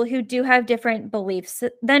people who do have different beliefs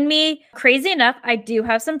than me. Crazy enough, I do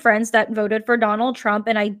have some friends that voted for Donald Trump,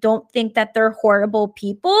 and I don't think that they're horrible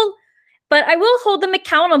people, but I will hold them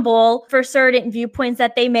accountable for certain viewpoints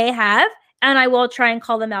that they may have, and I will try and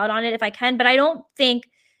call them out on it if I can, but I don't think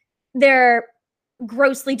they're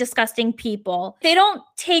grossly disgusting people. They don't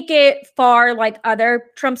take it far like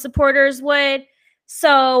other Trump supporters would.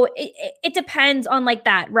 So it depends on like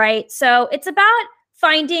that, right? So it's about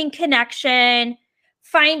finding connection,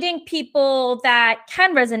 finding people that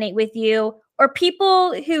can resonate with you, or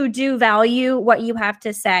people who do value what you have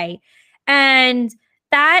to say. And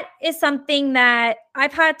that is something that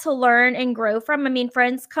I've had to learn and grow from. I mean,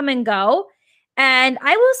 friends come and go. And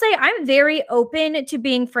I will say I'm very open to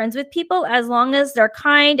being friends with people as long as they're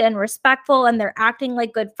kind and respectful and they're acting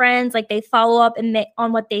like good friends, like they follow up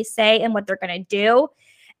on what they say and what they're going to do,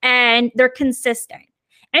 and they're consistent.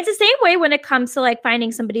 And it's the same way when it comes to like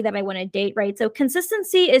finding somebody that I want to date, right? So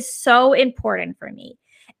consistency is so important for me.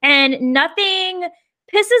 And nothing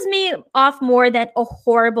pisses me off more than a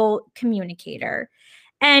horrible communicator.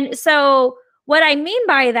 And so what I mean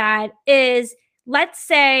by that is, let's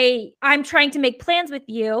say I'm trying to make plans with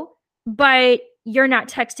you, but you're not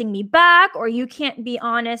texting me back, or you can't be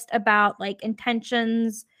honest about like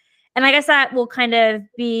intentions. And I guess that will kind of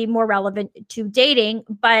be more relevant to dating.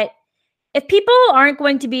 But if people aren't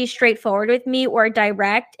going to be straightforward with me or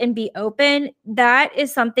direct and be open, that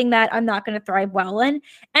is something that I'm not going to thrive well in.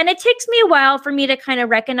 And it takes me a while for me to kind of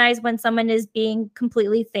recognize when someone is being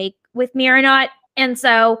completely fake with me or not. And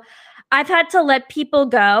so I've had to let people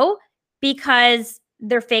go because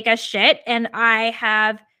they're fake as shit. And I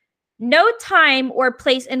have no time or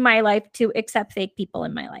place in my life to accept fake people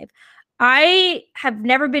in my life. I have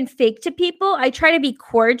never been fake to people. I try to be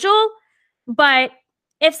cordial, but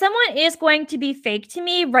if someone is going to be fake to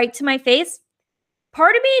me right to my face,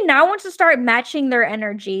 part of me now wants to start matching their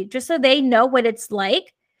energy just so they know what it's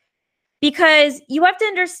like. Because you have to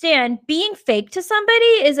understand, being fake to somebody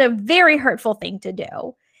is a very hurtful thing to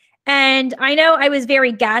do. And I know I was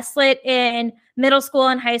very gaslit in middle school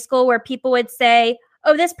and high school, where people would say,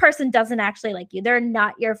 oh, this person doesn't actually like you. They're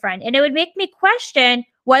not your friend. And it would make me question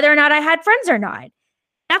whether or not I had friends or not.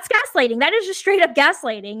 That's gaslighting. That is just straight up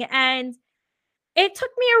gaslighting. And it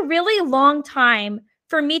took me a really long time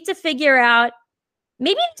for me to figure out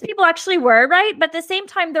maybe these people actually were right, but at the same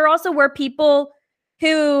time, there also were people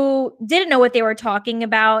who didn't know what they were talking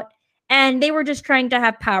about, and they were just trying to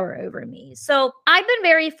have power over me. So I've been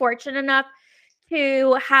very fortunate enough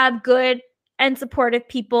to have good and supportive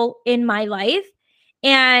people in my life.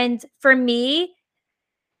 And for me,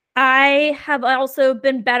 I have also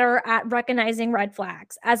been better at recognizing red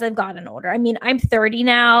flags as I've gotten older. I mean, I'm 30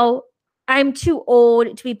 now. I'm too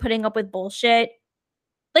old to be putting up with bullshit.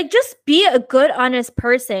 Like, just be a good, honest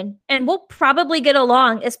person, and we'll probably get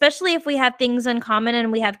along, especially if we have things in common and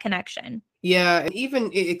we have connection. Yeah, and even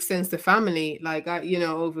it extends to family. Like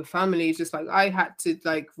over family, it's just like I had to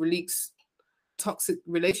like release toxic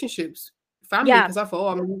relationships, family, because I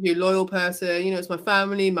thought, I'm a loyal person. It's my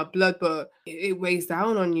family, my blood, but it weighs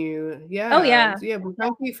down on you. Yeah. Oh yeah. Yeah. Well,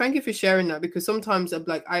 thank you for sharing that, because sometimes I'm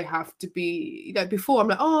like, I have to be like, before I'm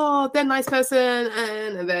like, oh, they're a nice person,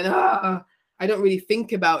 and then I don't really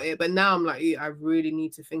think about it. But now I'm like, I really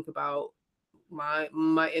need to think about my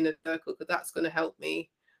inner circle, because that's going to help me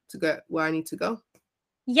to get where I need to go.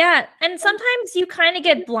 Yeah. And sometimes you kind of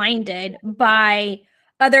get blinded by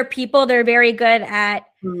other people. They're very good at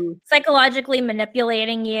psychologically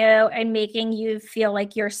manipulating you and making you feel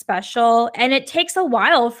like you're special. And it takes a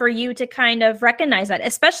while for you to kind of recognize that,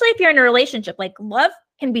 especially if you're in a relationship. Like, love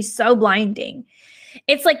can be so blinding.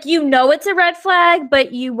 It's like, it's a red flag,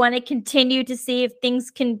 but you want to continue to see if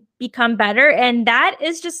things can become better. And that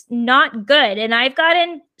is just not good. And I've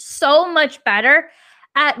gotten so much better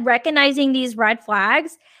at recognizing these red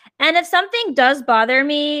flags. And if something does bother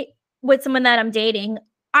me with someone that I'm dating,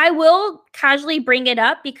 I will casually bring it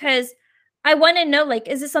up, because I want to know, like,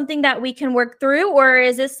 is this something that we can work through, or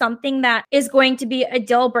is this something that is going to be a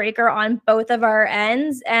deal breaker on both of our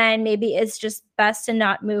ends? And maybe it's just best to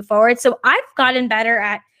not move forward. So I've gotten better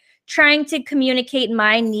at trying to communicate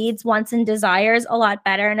my needs, wants, and desires a lot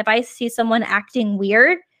better. And if I see someone acting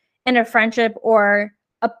weird in a friendship or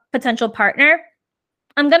a potential partner,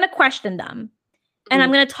 I'm going to question them and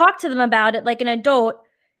I'm going to talk to them about it like an adult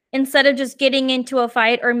instead of just getting into a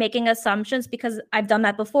fight or making assumptions, because I've done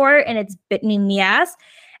that before and it's bitten me in the ass.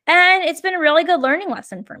 And it's been a really good learning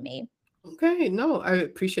lesson for me. Okay, no, I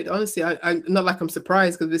appreciate it. Honestly, I'm not like I'm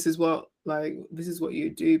surprised, because this is what you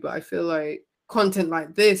do, but I feel like content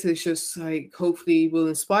like this is just like, hopefully will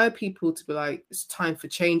inspire people to be like, it's time for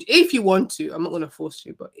change. If you want to, I'm not going to force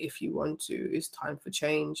you, but if you want to, it's time for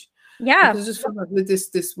change. Yeah. Because I just feel like with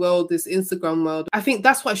this world, this Instagram world, I think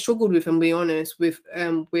that's what I struggled with, and be honest, with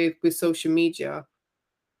social media,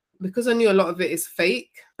 because I knew a lot of it is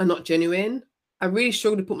fake and not genuine. I really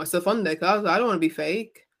struggled to put myself on there, because I was like, I don't want to be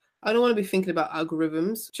fake. I don't want to be thinking about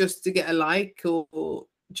algorithms just to get a like, or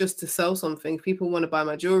just to sell something. If people want to buy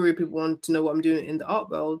my jewelry, people want to know what I'm doing in the art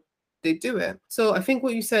world, they do it. So I think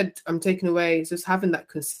what you said, I'm taking away, is just having that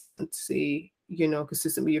consistency,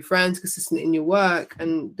 consistent with your friends, consistent in your work.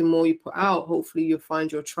 And the more you put out, hopefully you'll find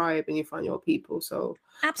your tribe and you find your people. So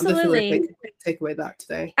absolutely, I'm definitely going to take away that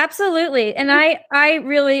today. Absolutely. And I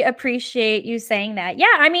really appreciate you saying that.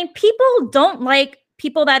 Yeah, I mean, people don't like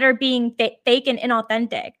people that are being fake and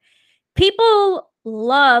inauthentic. People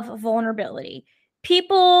love vulnerability.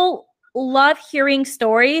 People love hearing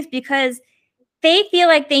stories because they feel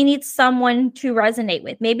like they need someone to resonate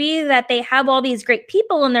with. Maybe that they have all these great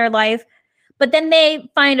people in their life, but then they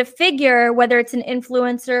find a figure, whether it's an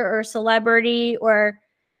influencer or celebrity or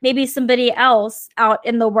maybe somebody else out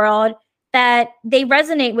in the world, that they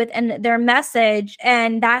resonate with and their message,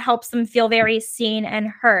 and that helps them feel very seen and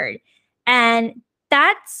heard. And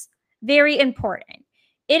that's very important.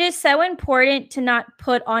 It is so important to not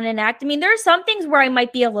put on an act. I mean, there are some things where I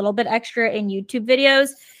might be a little bit extra in YouTube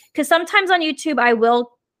videos, because sometimes on YouTube I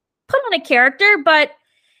will put on a character, but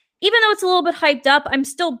even though it's a little bit hyped up, I'm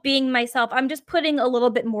still being myself. I'm just putting a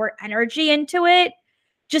little bit more energy into it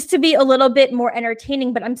just to be a little bit more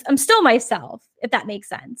entertaining, but I'm still myself, if that makes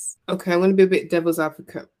sense. Okay, I'm going to be a bit devil's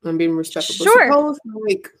advocate. I'm being respectful. Sure. But suppose,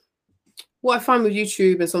 like, what I find with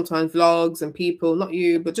YouTube and sometimes vlogs and people, not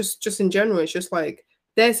you, but just in general, it's just like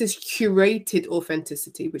there's this curated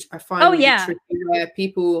authenticity, which I find really tricky, where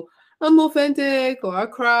people, I'm authentic, or I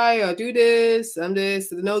cry, or I do this, I'm this,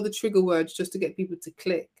 they know the trigger words just to get people to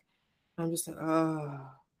click. I'm just like,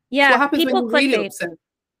 yeah. So what happens people when you're really clickbait. upset?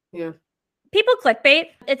 Yeah. People clickbait.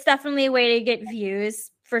 It's definitely a way to get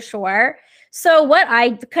views for sure. So what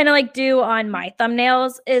I kind of like do on my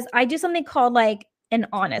thumbnails is I do something called like an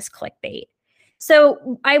honest clickbait.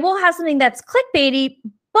 So I will have something that's clickbaity,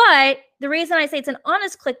 but the reason I say it's an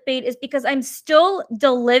honest clickbait is because I'm still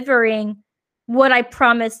delivering what I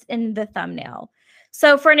promised in the thumbnail.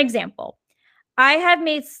 So for an example, I have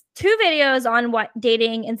made 2 videos on what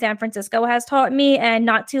dating in San Francisco has taught me, and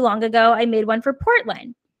not too long ago, I made one for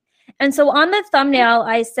Portland. And so on the thumbnail,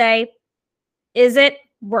 I say, is it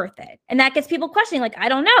worth it? And that gets people questioning, like, I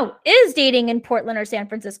don't know, is dating in Portland or San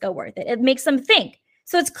Francisco worth it? It makes them think.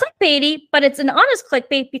 So it's clickbaity, but it's an honest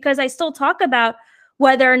clickbait because I still talk about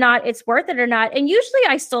whether or not it's worth it or not. And usually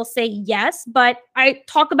I still say yes, but I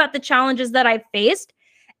talk about the challenges that I've faced.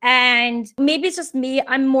 And maybe it's just me.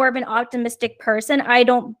 I'm more of an optimistic person. I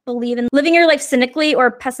don't believe in living your life cynically or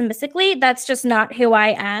pessimistically. That's just not who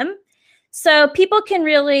I am. So people can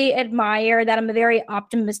really admire that I'm a very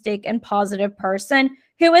optimistic and positive person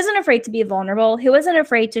who isn't afraid to be vulnerable, who isn't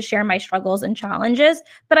afraid to share my struggles and challenges.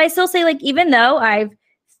 But I still say, like, even though I've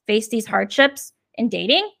faced these hardships in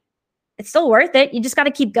dating, it's still worth it. You just got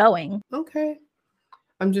to keep going. Okay.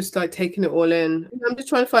 I'm just like taking it all in. I'm just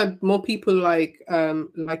trying to find more people like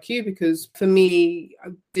you, because for me,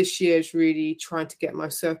 this year is really trying to get my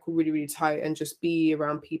circle really, really tight and just be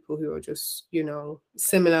around people who are just,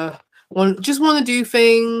 similar. Just want to do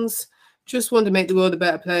things, just want to make the world a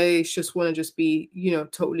better place, just want to just be,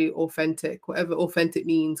 totally authentic, whatever authentic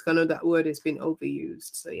means. I know that word has been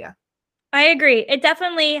overused. So yeah. I agree. It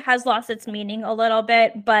definitely has lost its meaning a little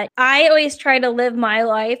bit, but I always try to live my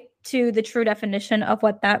life to the true definition of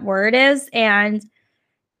what that word is. And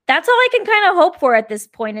that's all I can kind of hope for at this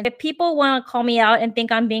point. And if people want to call me out and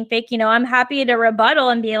think I'm being fake, I'm happy to rebuttal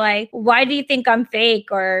and be like, why do you think I'm fake?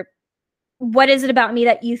 Or what is it about me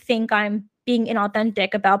that you think I'm being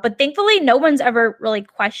inauthentic about? But thankfully, no one's ever really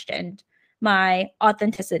questioned my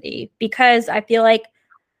authenticity, because I feel like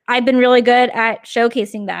I've been really good at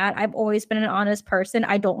showcasing that. I've always been an honest person.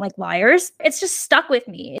 I don't like liars. It's just stuck with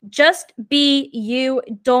me. Just be you.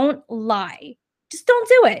 Don't lie. Just don't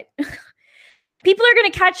do it. People are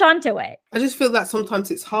going to catch on to it. I just feel that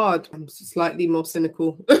sometimes it's hard. I'm slightly more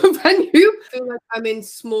cynical than you. I feel like I'm in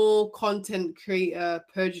small content creator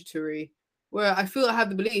purgatory where I feel I have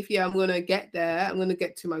the belief, yeah, I'm going to get there. I'm going to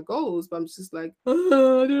get to my goals. But I'm just like,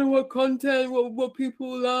 oh, I don't know what content, what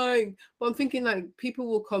people like. But I'm thinking like people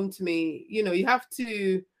will come to me. You know, you have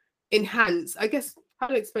to enhance, I guess, how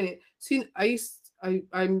do I explain it? So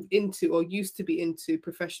I'm into or used to be into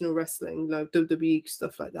professional wrestling, like WWE,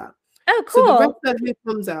 stuff like that. Oh, So the cool. wrestler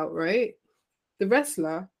who comes out, right? The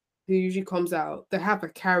wrestler who usually comes out, they have a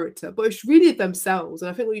character, but it's really themselves.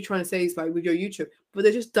 And I think what you're trying to say is like with your YouTube, but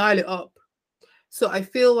they just dial it up. So I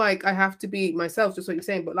feel like I have to be myself, just what you're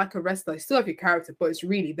saying, but like a wrestler, I still have your character, but it's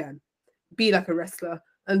really them. Be like a wrestler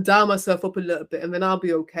and dial myself up a little bit, and then I'll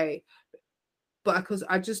be okay. But because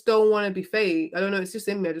I just don't want to be fake. I don't know, it's just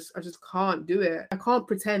in me. I just can't do it. I can't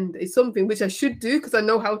pretend. It's something which I should do because I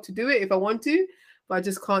know how to do it if I want to, but I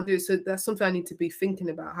just can't do it. So that's something I need to be thinking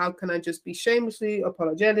about. How can I just be shamelessly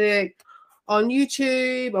apologetic on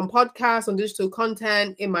YouTube, on podcasts, on digital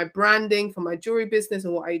content, in my branding for my jewelry business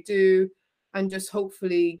and what I do, and just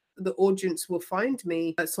hopefully the audience will find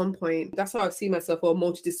me at some point. That's how I see myself, or a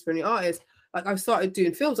multidisciplinary artist. Like I've started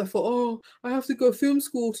doing films. I thought, oh, I have to go film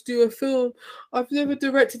school to do a film. I've never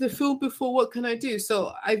directed a film before. What can I do?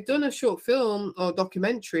 So I've done a short film or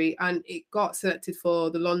documentary, and it got selected for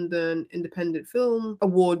the London Independent Film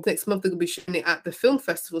Award. Next month they're going to be showing it at the film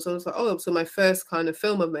festival. So I was like, oh, so my first kind of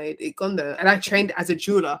film I made, it gone there. And I trained as a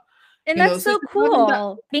jeweler. And that's so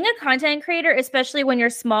cool. Being a content creator, especially when you're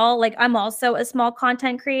small, like I'm also a small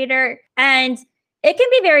content creator, and it can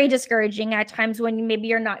be very discouraging at times when maybe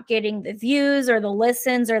you're not getting the views or the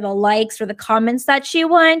listens or the likes or the comments that you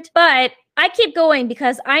want. But I keep going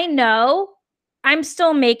because I know I'm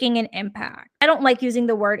still making an impact. I don't like using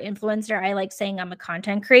the word influencer. I like saying I'm a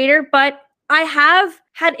content creator, but I have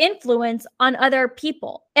had influence on other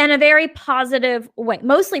people in a very positive way,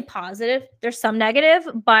 mostly positive. There's some negative,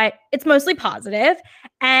 but it's mostly positive.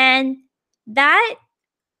 And that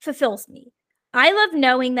fulfills me. I love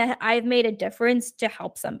knowing that I've made a difference to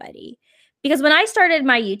help somebody. Because when I started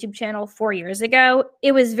my YouTube channel 4 years ago,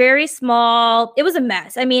 it was very small. It was a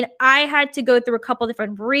mess. I mean, I had to go through a couple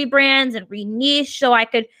different rebrands and re-niche so I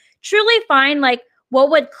could truly find like what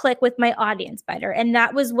would click with my audience better. And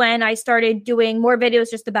that was when I started doing more videos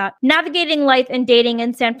just about navigating life and dating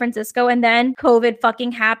in San Francisco. And then COVID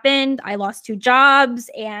fucking happened. I lost 2 jobs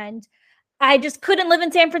and I just couldn't live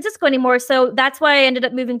in San Francisco anymore. So that's why I ended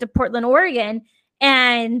up moving to Portland, Oregon.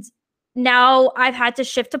 And now I've had to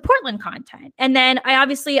shift to Portland content. And then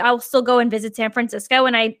I'll still go and visit San Francisco,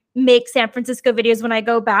 and I make San Francisco videos when I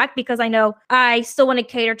go back because I know I still want to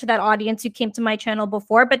cater to that audience who came to my channel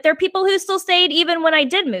before. But there are people who still stayed even when I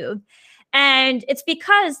did move. And it's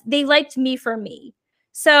because they liked me for me.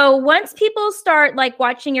 So once people start like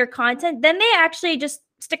watching your content, then they actually just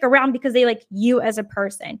stick around because they like you as a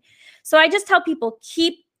person. So I just tell people,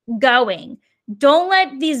 keep going. Don't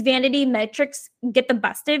let these vanity metrics get the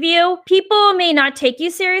best of you. People may not take you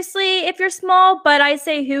seriously if you're small, but I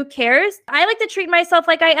say, who cares? I like to treat myself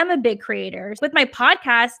like I am a big creator. With my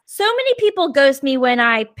podcast, so many people ghost me when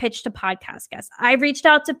I pitch to podcast guests. I've reached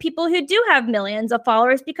out to people who do have millions of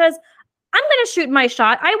followers because I'm going to shoot my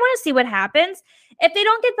shot. I want to see what happens. If they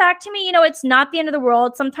don't get back to me, it's not the end of the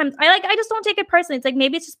world. Sometimes I just don't take it personally. It's like,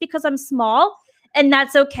 maybe it's just because I'm small. And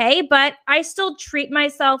that's okay. But I still treat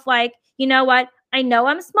myself like, you know what? I know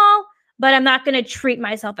I'm small, but I'm not going to treat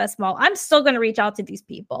myself as small. I'm still going to reach out to these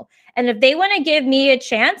people. And if they want to give me a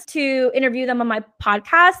chance to interview them on my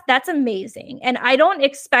podcast, that's amazing. And I don't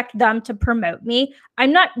expect them to promote me.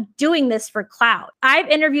 I'm not doing this for clout. I've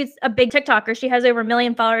interviewed a big TikToker. She has over 1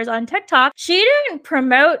 million followers on TikTok. She didn't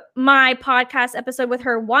promote my podcast episode with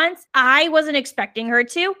her once. I wasn't expecting her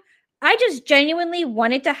to. I just genuinely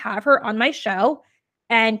wanted to have her on my show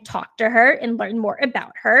and talk to her and learn more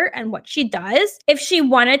about her and what she does. If she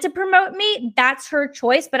wanted to promote me, that's her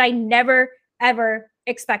choice, but I never, ever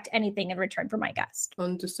expect anything in return for my guest.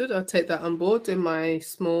 Understood. I'll take that on board in my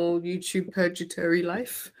small YouTube purgatory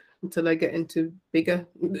life until I get into bigger,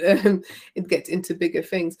 it gets into bigger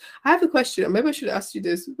things. I have a question. Maybe I should ask you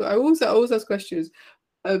this, but I always ask questions.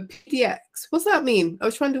 PDX, what's that mean? I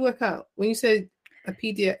was trying to work out when you said a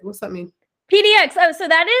PDX, what's that mean? PDX. Oh, so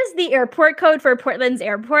that is the airport code for Portland's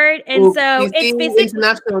airport. And so it's basically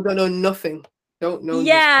international. Don't know nothing. Don't know.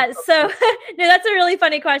 Yeah. So no, that's a really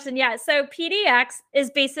funny question. Yeah. So PDX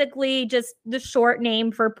is basically just the short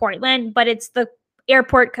name for Portland, but it's the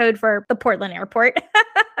airport code for the Portland airport.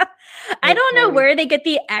 I don't know where they get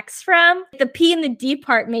the X from. The P and the D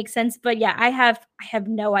part makes sense, but yeah, I have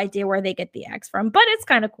no idea where they get the X from, but it's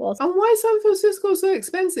kind of cool. And why is San Francisco so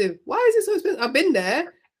expensive? Why is it so expensive? I've been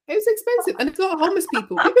there. It's expensive, and it's a lot of homeless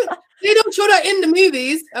people. They don't show that in the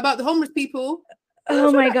movies about the homeless people.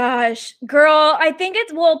 Oh my gosh, girl. I think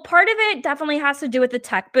part of it definitely has to do with the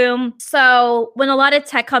tech boom. So when a lot of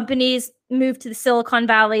tech companies move to the Silicon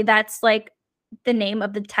Valley, that's like the name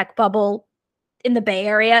of the tech bubble in the Bay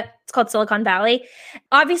Area. It's called Silicon Valley.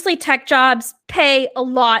 Obviously, tech jobs pay a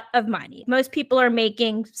lot of money. Most people are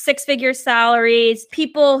making six-figure salaries.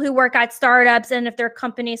 People who work at startups, and if their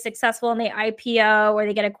company is successful and they IPO or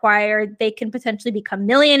they get acquired, they can potentially become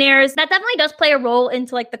millionaires. That definitely does play a role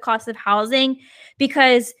into like the cost of housing,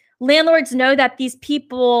 because landlords know that these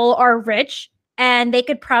people are rich and they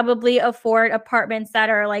could probably afford apartments that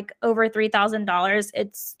are like over $3,000.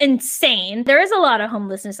 It's insane. There is a lot of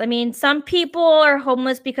homelessness. I mean, some people are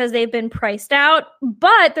homeless because they've been priced out,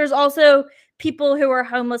 but there's also people who are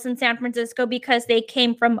homeless in San Francisco because they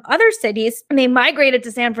came from other cities and they migrated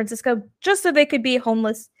to San Francisco just so they could be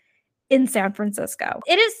homeless in San Francisco.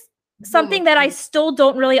 It is something that I still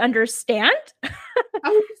don't really understand. I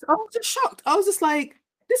was just shocked. I was just like,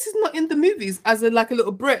 this is not in the movies as a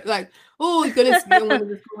little Brit. Like, oh, you're gonna see one of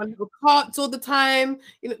the little carts all the time.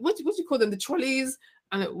 You know, what do you call them? The trolleys.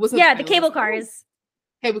 And it wasn't. Yeah, the cable cars.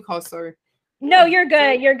 Cable cars. Sorry. No, you're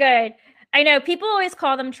good. You're good. I know people always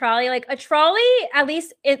call them trolley. Like a trolley, at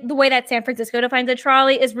least the way that San Francisco defines a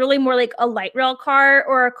trolley, is really more like a light rail car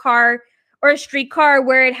or a car or a streetcar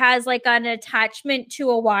where it has like an attachment to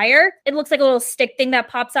a wire. It looks like a little stick thing that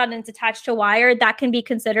pops out and it's attached to a wire. That can be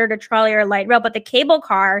considered a trolley or a light rail. But the cable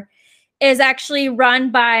car is actually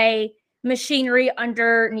run by machinery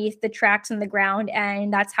underneath the tracks in the ground,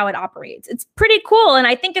 and that's how it operates. It's pretty cool, and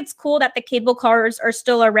I think it's cool that the cable cars are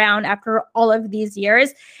still around after all of these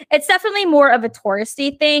years. It's definitely more of a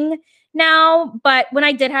touristy thing now, but when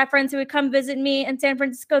I did have friends who would come visit me in San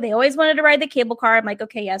Francisco, they always wanted to ride the cable car. I'm like,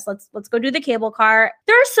 okay, yes, let's go do the cable car.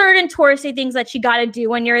 There are certain touristy things that you got to do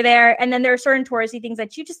when you're there, and then there are certain touristy things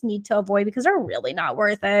that you just need to avoid because they're really not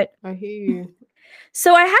worth it. I hear you.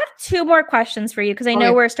 So I have two more questions for you because I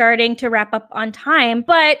know we're starting to wrap up on time,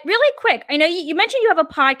 but really quick, I know you mentioned you have a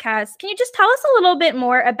podcast. Can you just tell us a little bit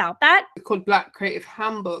more about that? It's called Black Creative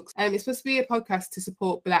Handbooks. It's supposed to be a podcast to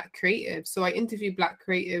support Black creatives. So I interview Black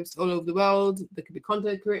creatives all over the world. There could be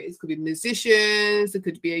content creators, could be musicians, there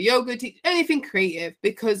could be a yoga teacher, anything creative,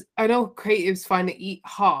 because I know creatives find it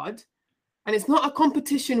hard. And it's not a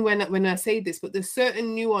competition when I say this, but there's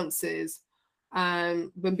certain nuances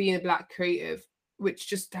when being a Black creative, which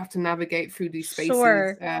just have to navigate through these spaces.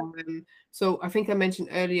 Sure. So I think I mentioned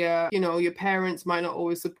earlier, you know, your parents might not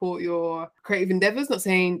always support your creative endeavors, not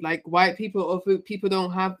saying like white people or people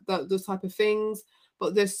don't have those type of things,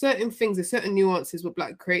 but there's certain things, there's certain nuances what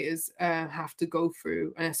Black creators have to go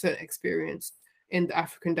through, and a certain experience in the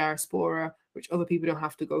African diaspora, which other people don't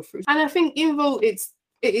have to go through. And I think even though it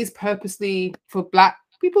is purposely for Black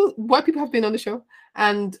people, white people have been on the show,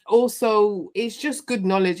 and also it's just good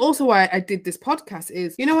knowledge. Also why I did this podcast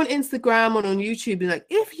is, you know, on Instagram and on YouTube, like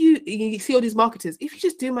if you see all these marketers, if you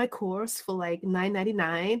just do my course for like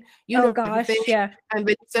 $9.99, you know, gosh, yeah, and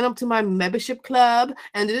then you sign up to my membership club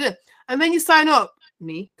and then you sign up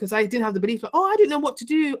me because I didn't have the belief like, oh, I didn't know what to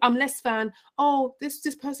do, I'm less fan, oh, this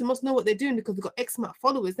person must know what they're doing because they've got X amount of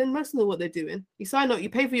followers, then must know what they're doing. You sign up, you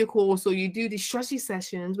pay for your course, or you do these strategy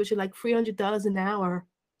sessions which are like $300 an hour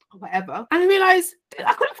or whatever, and I realized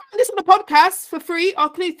I could have found this on the podcast for free, or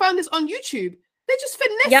could have found this on YouTube. They just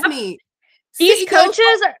finesse me.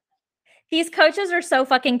 These coaches are so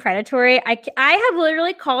fucking predatory. I have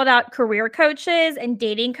literally called out career coaches and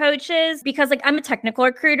dating coaches because like I'm a technical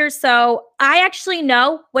recruiter. So I actually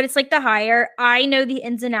know what it's like to hire. I know the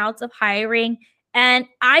ins and outs of hiring, and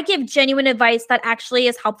I give genuine advice that actually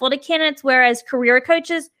is helpful to candidates. Whereas career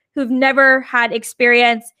coaches who've never had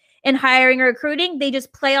experience in hiring or recruiting, they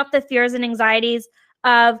just play off the fears and anxieties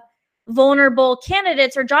of vulnerable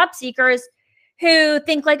candidates or job seekers who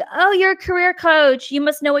think like, oh, you're a career coach, you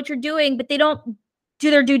must know what you're doing, but they don't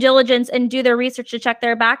do their due diligence and do their research to check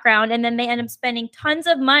their background. And then they end up spending tons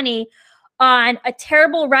of money on a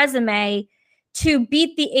terrible resume to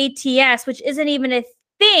beat the ATS, which isn't even a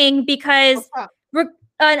thing because an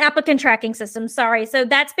applicant tracking system. Sorry. So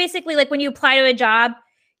that's basically like when you apply to a job,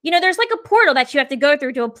 you know, there's like a portal that you have to go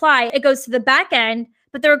through to apply. It goes to the back end,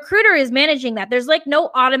 but the recruiter is managing that. There's like no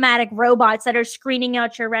automatic robots that are screening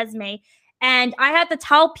out your resume. And I have to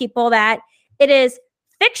tell people that it is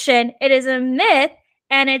fiction, it is a myth,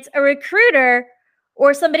 and it's a recruiter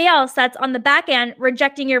or somebody else that's on the back end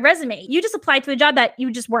rejecting your resume. You just applied to a job that you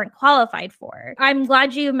just weren't qualified for. I'm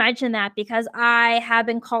glad you mentioned that because I have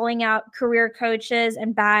been calling out career coaches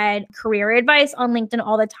and bad career advice on LinkedIn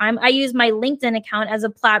all the time. I use my LinkedIn account as a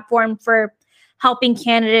platform for helping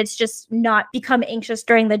candidates just not become anxious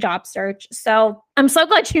during the job search. So I'm so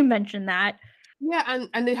glad you mentioned that. Yeah,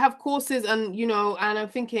 and they have courses, and and I'm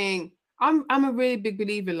thinking, I'm a really big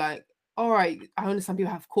believer, like, all right, I understand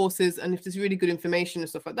people have courses and if there's really good information and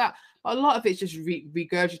stuff like that, but a lot of it's just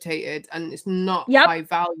regurgitated and it's not high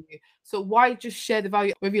value. So why just share the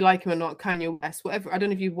value, whether you like him or not, Kanye West, whatever. I don't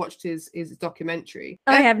know if you've watched his documentary.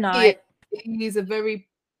 I have not. He's a very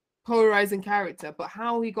polarizing character, but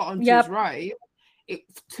how he got onto his right, it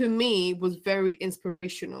to me was very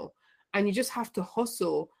inspirational. And you just have to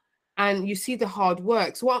hustle. And you see the hard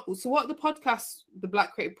work. So what the podcast, the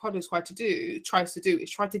Black Creative Podcast tries to do is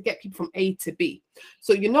try to get people from A to B.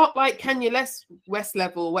 So you're not like Kanye West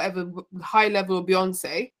level, whatever, high level of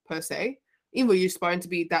Beyonce per se, even though you're aspiring to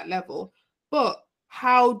be that level. But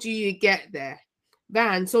how do you get there?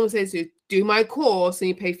 Then someone says to you, do my course, and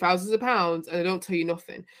you pay thousands of pounds and they don't tell you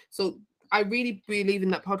nothing. So I really believe in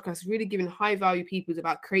that podcast, really giving high value people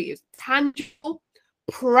about creatives, tangible,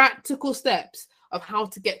 practical steps of how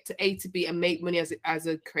to get to A to B and make money as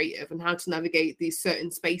a creative, and how to navigate these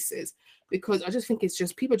certain spaces. Because I just think it's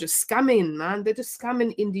just people are just scamming, man. They're just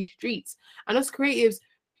scamming in these streets. And us creatives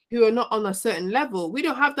who are not on a certain level, we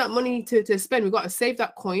don't have that money to spend. We've got to save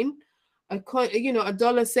that coin. A coin, a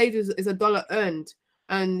dollar saved is a dollar earned.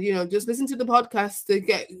 And just listen to the podcast to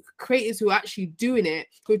get creators who are actually doing it,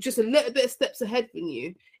 who are just a little bit of steps ahead from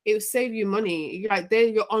you. It will save you money. Like, they're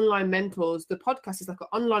your online mentors. The podcast is like an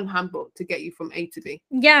online handbook to get you from A to B.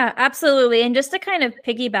 Yeah, absolutely. And just to kind of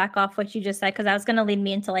piggyback off what you just said, because that was going to lead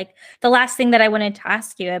me into like the last thing that I wanted to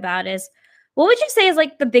ask you about is, what would you say is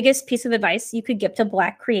like the biggest piece of advice you could give to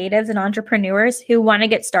Black creatives and entrepreneurs who want to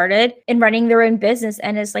get started in running their own business?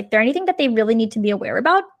 And is like, there anything that they really need to be aware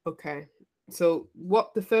about? Okay. So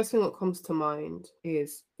the first thing that comes to mind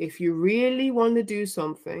is, if you really want to do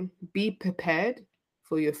something, be prepared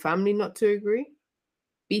for your family not to agree.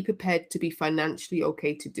 Be prepared to be financially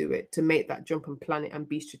okay to do it, to make that jump and plan it and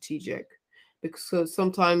be strategic. Because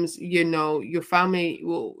sometimes, your family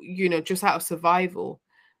will, just out of survival,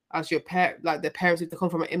 as your parent, like their parents, if they come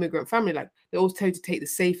from an immigrant family, like they always tell you to take the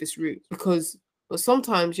safest route, but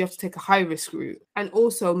sometimes you have to take a high risk route, and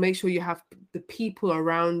also make sure you have the people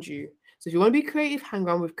around you. So if you want to be creative, hang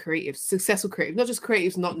around with creatives, successful creatives, not just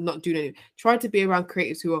creatives not doing anything. Try to be around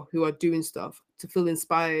creatives who are doing stuff, to feel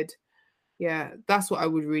inspired. Yeah, that's what I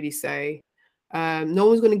would really say. No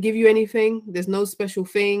one's going to give you anything. There's no special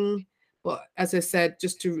thing. But as I said,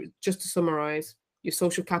 just to summarize, your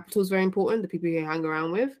social capital is very important. The people you hang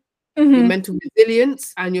around with, your mental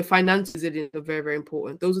resilience, and your financial resilience are very, very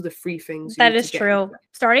important. Those are the three things. That is true.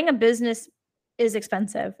 Starting a business is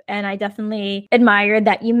expensive. And I definitely admire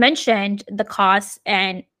that you mentioned the costs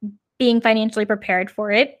and being financially prepared for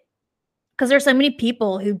it. Because there's so many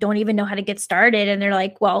people who don't even know how to get started. And they're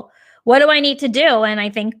like, well, what do I need to do? And I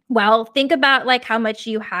think, well, think about like how much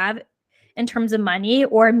you have in terms of money,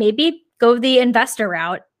 or maybe go the investor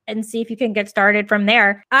route and see if you can get started from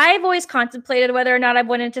there. I've always contemplated whether or not I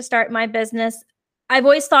wanted to start my business. I've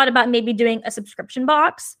always thought about maybe doing a subscription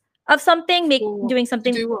box of something, doing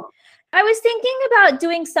something. Do what? I was thinking about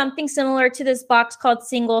doing something similar to this box called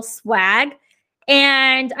Single Swag.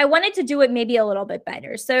 And I wanted to do it maybe a little bit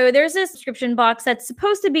better. So there's this subscription box that's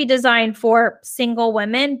supposed to be designed for single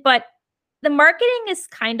women, but the marketing is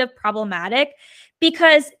kind of problematic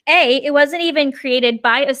because it wasn't even created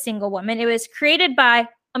by a single woman. It was created by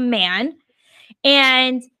a man.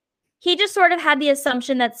 And he just sort of had the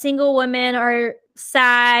assumption that single women are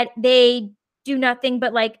sad. They do nothing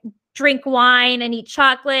but like drink wine and eat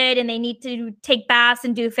chocolate, and they need to take baths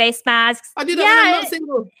and do face masks. I do that when I'm not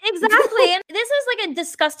single. Exactly. And this is like a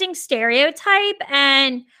disgusting stereotype,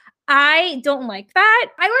 and I don't like that.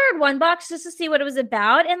 I ordered one box just to see what it was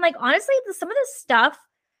about. And like, honestly, some of the stuff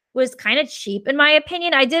was kind of cheap in my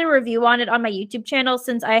opinion. I did a review on it on my YouTube channel,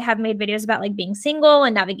 since I have made videos about like being single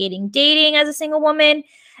and navigating dating as a single woman.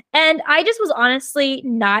 And I just was honestly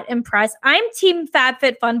not impressed. I'm team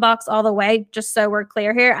FabFitFun box all the way, just so we're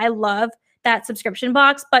clear here. I love that subscription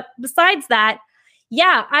box. But besides that,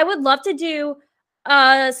 yeah, I would love to do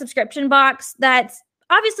a subscription box that's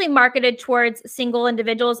obviously marketed towards single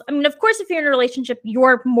individuals. I mean, of course, if you're in a relationship,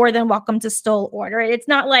 you're more than welcome to still order it. It's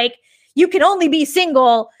not like you can only be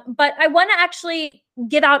single, but I want to actually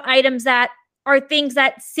give out items that are things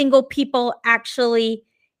that single people actually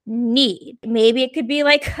need. Maybe it could be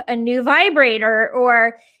like a new vibrator,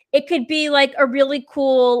 or it could be like a really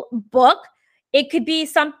cool book. it could be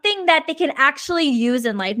something that they can actually use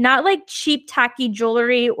in life, not like cheap, tacky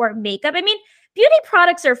jewelry or makeup. I mean, beauty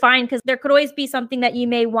products are fine because there could always be something that you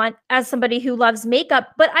may want as somebody who loves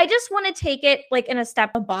makeup, but I just want to take it like in a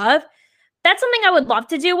step above. That's something I would love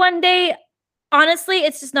to do one day. Honestly,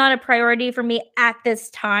 it's just not a priority for me at this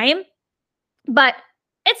time, but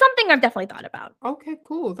it's something I've definitely thought about. Okay,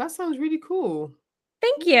 cool. That sounds really cool.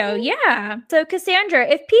 Thank you. Yeah. So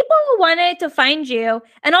Kassandra, if people wanted to find you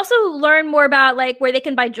and also learn more about like where they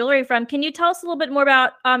can buy jewelry from, can you tell us a little bit more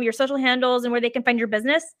about your social handles and where they can find your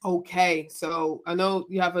business? Okay, so I know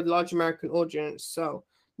you have a large American audience, so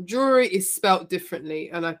jewelry is spelt differently,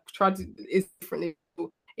 and I tried to it's differently.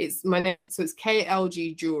 It's my name, so it's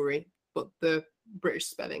KLG Jewelry, but the British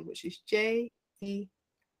spelling, which is JEWELLERY.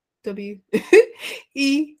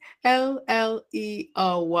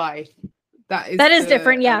 That is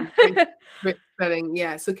different, yeah. British spelling,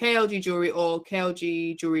 yeah. So KLG Jewelry or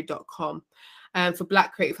klgjewelry.com. And for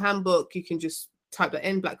Black Creative Handbook, you can just type that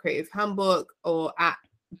in, Black Creative Handbook, or at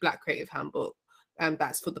Black Creative Handbook. And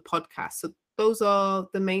that's for the podcast. So those are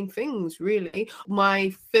the main things, really.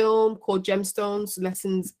 My film called Gemstones,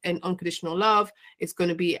 Lessons in Unconditional Love, is going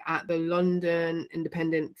to be at the London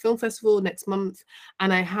Independent Film Festival next month.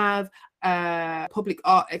 And I have a public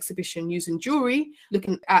art exhibition using jewelry,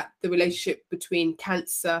 looking at the relationship between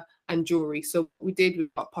cancer and jewelry. So we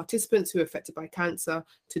got participants who are affected by cancer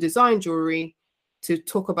to design jewelry, to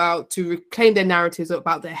talk about, to reclaim their narratives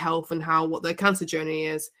about their health and what their cancer journey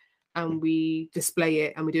is. And we display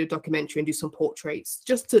it, and we do a documentary and do some portraits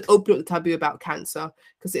just to open up the taboo about cancer,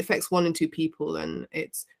 because it affects 1 in 2 people. And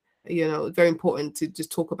it's, very important to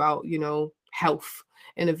just talk about, health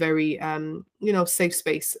in a very, safe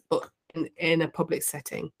space, but in a public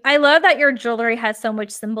setting. I love that your jewelry has so much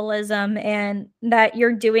symbolism and that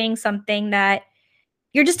you're doing something that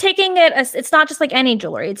you're just taking it as, it's not just like any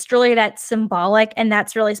jewelry. It's jewelry that's symbolic, and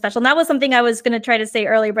that's really special. And that was something I was going to try to say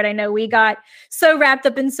earlier, but I know we got so wrapped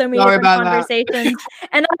up in so many different conversations.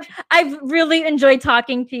 And I've really enjoyed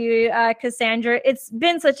talking to you, Kassandra. It's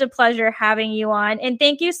been such a pleasure having you on. And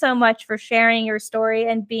thank you so much for sharing your story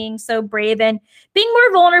and being so brave and being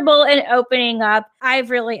more vulnerable and opening up. I've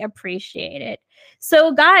really appreciated it.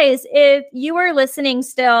 So guys, if you are listening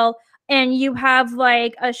still, and you have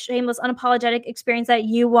like a shameless, unapologetic experience that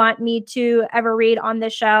you want me to ever read on the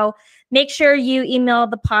show, make sure you email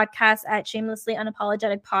the podcast at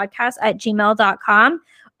shamelesslyunapologeticpodcast@gmail.com.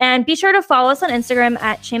 And be sure to follow us on Instagram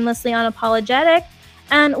at shamelesslyunapologetic.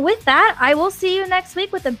 And with that, I will see you next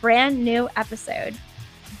week with a brand new episode.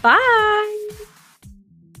 Bye.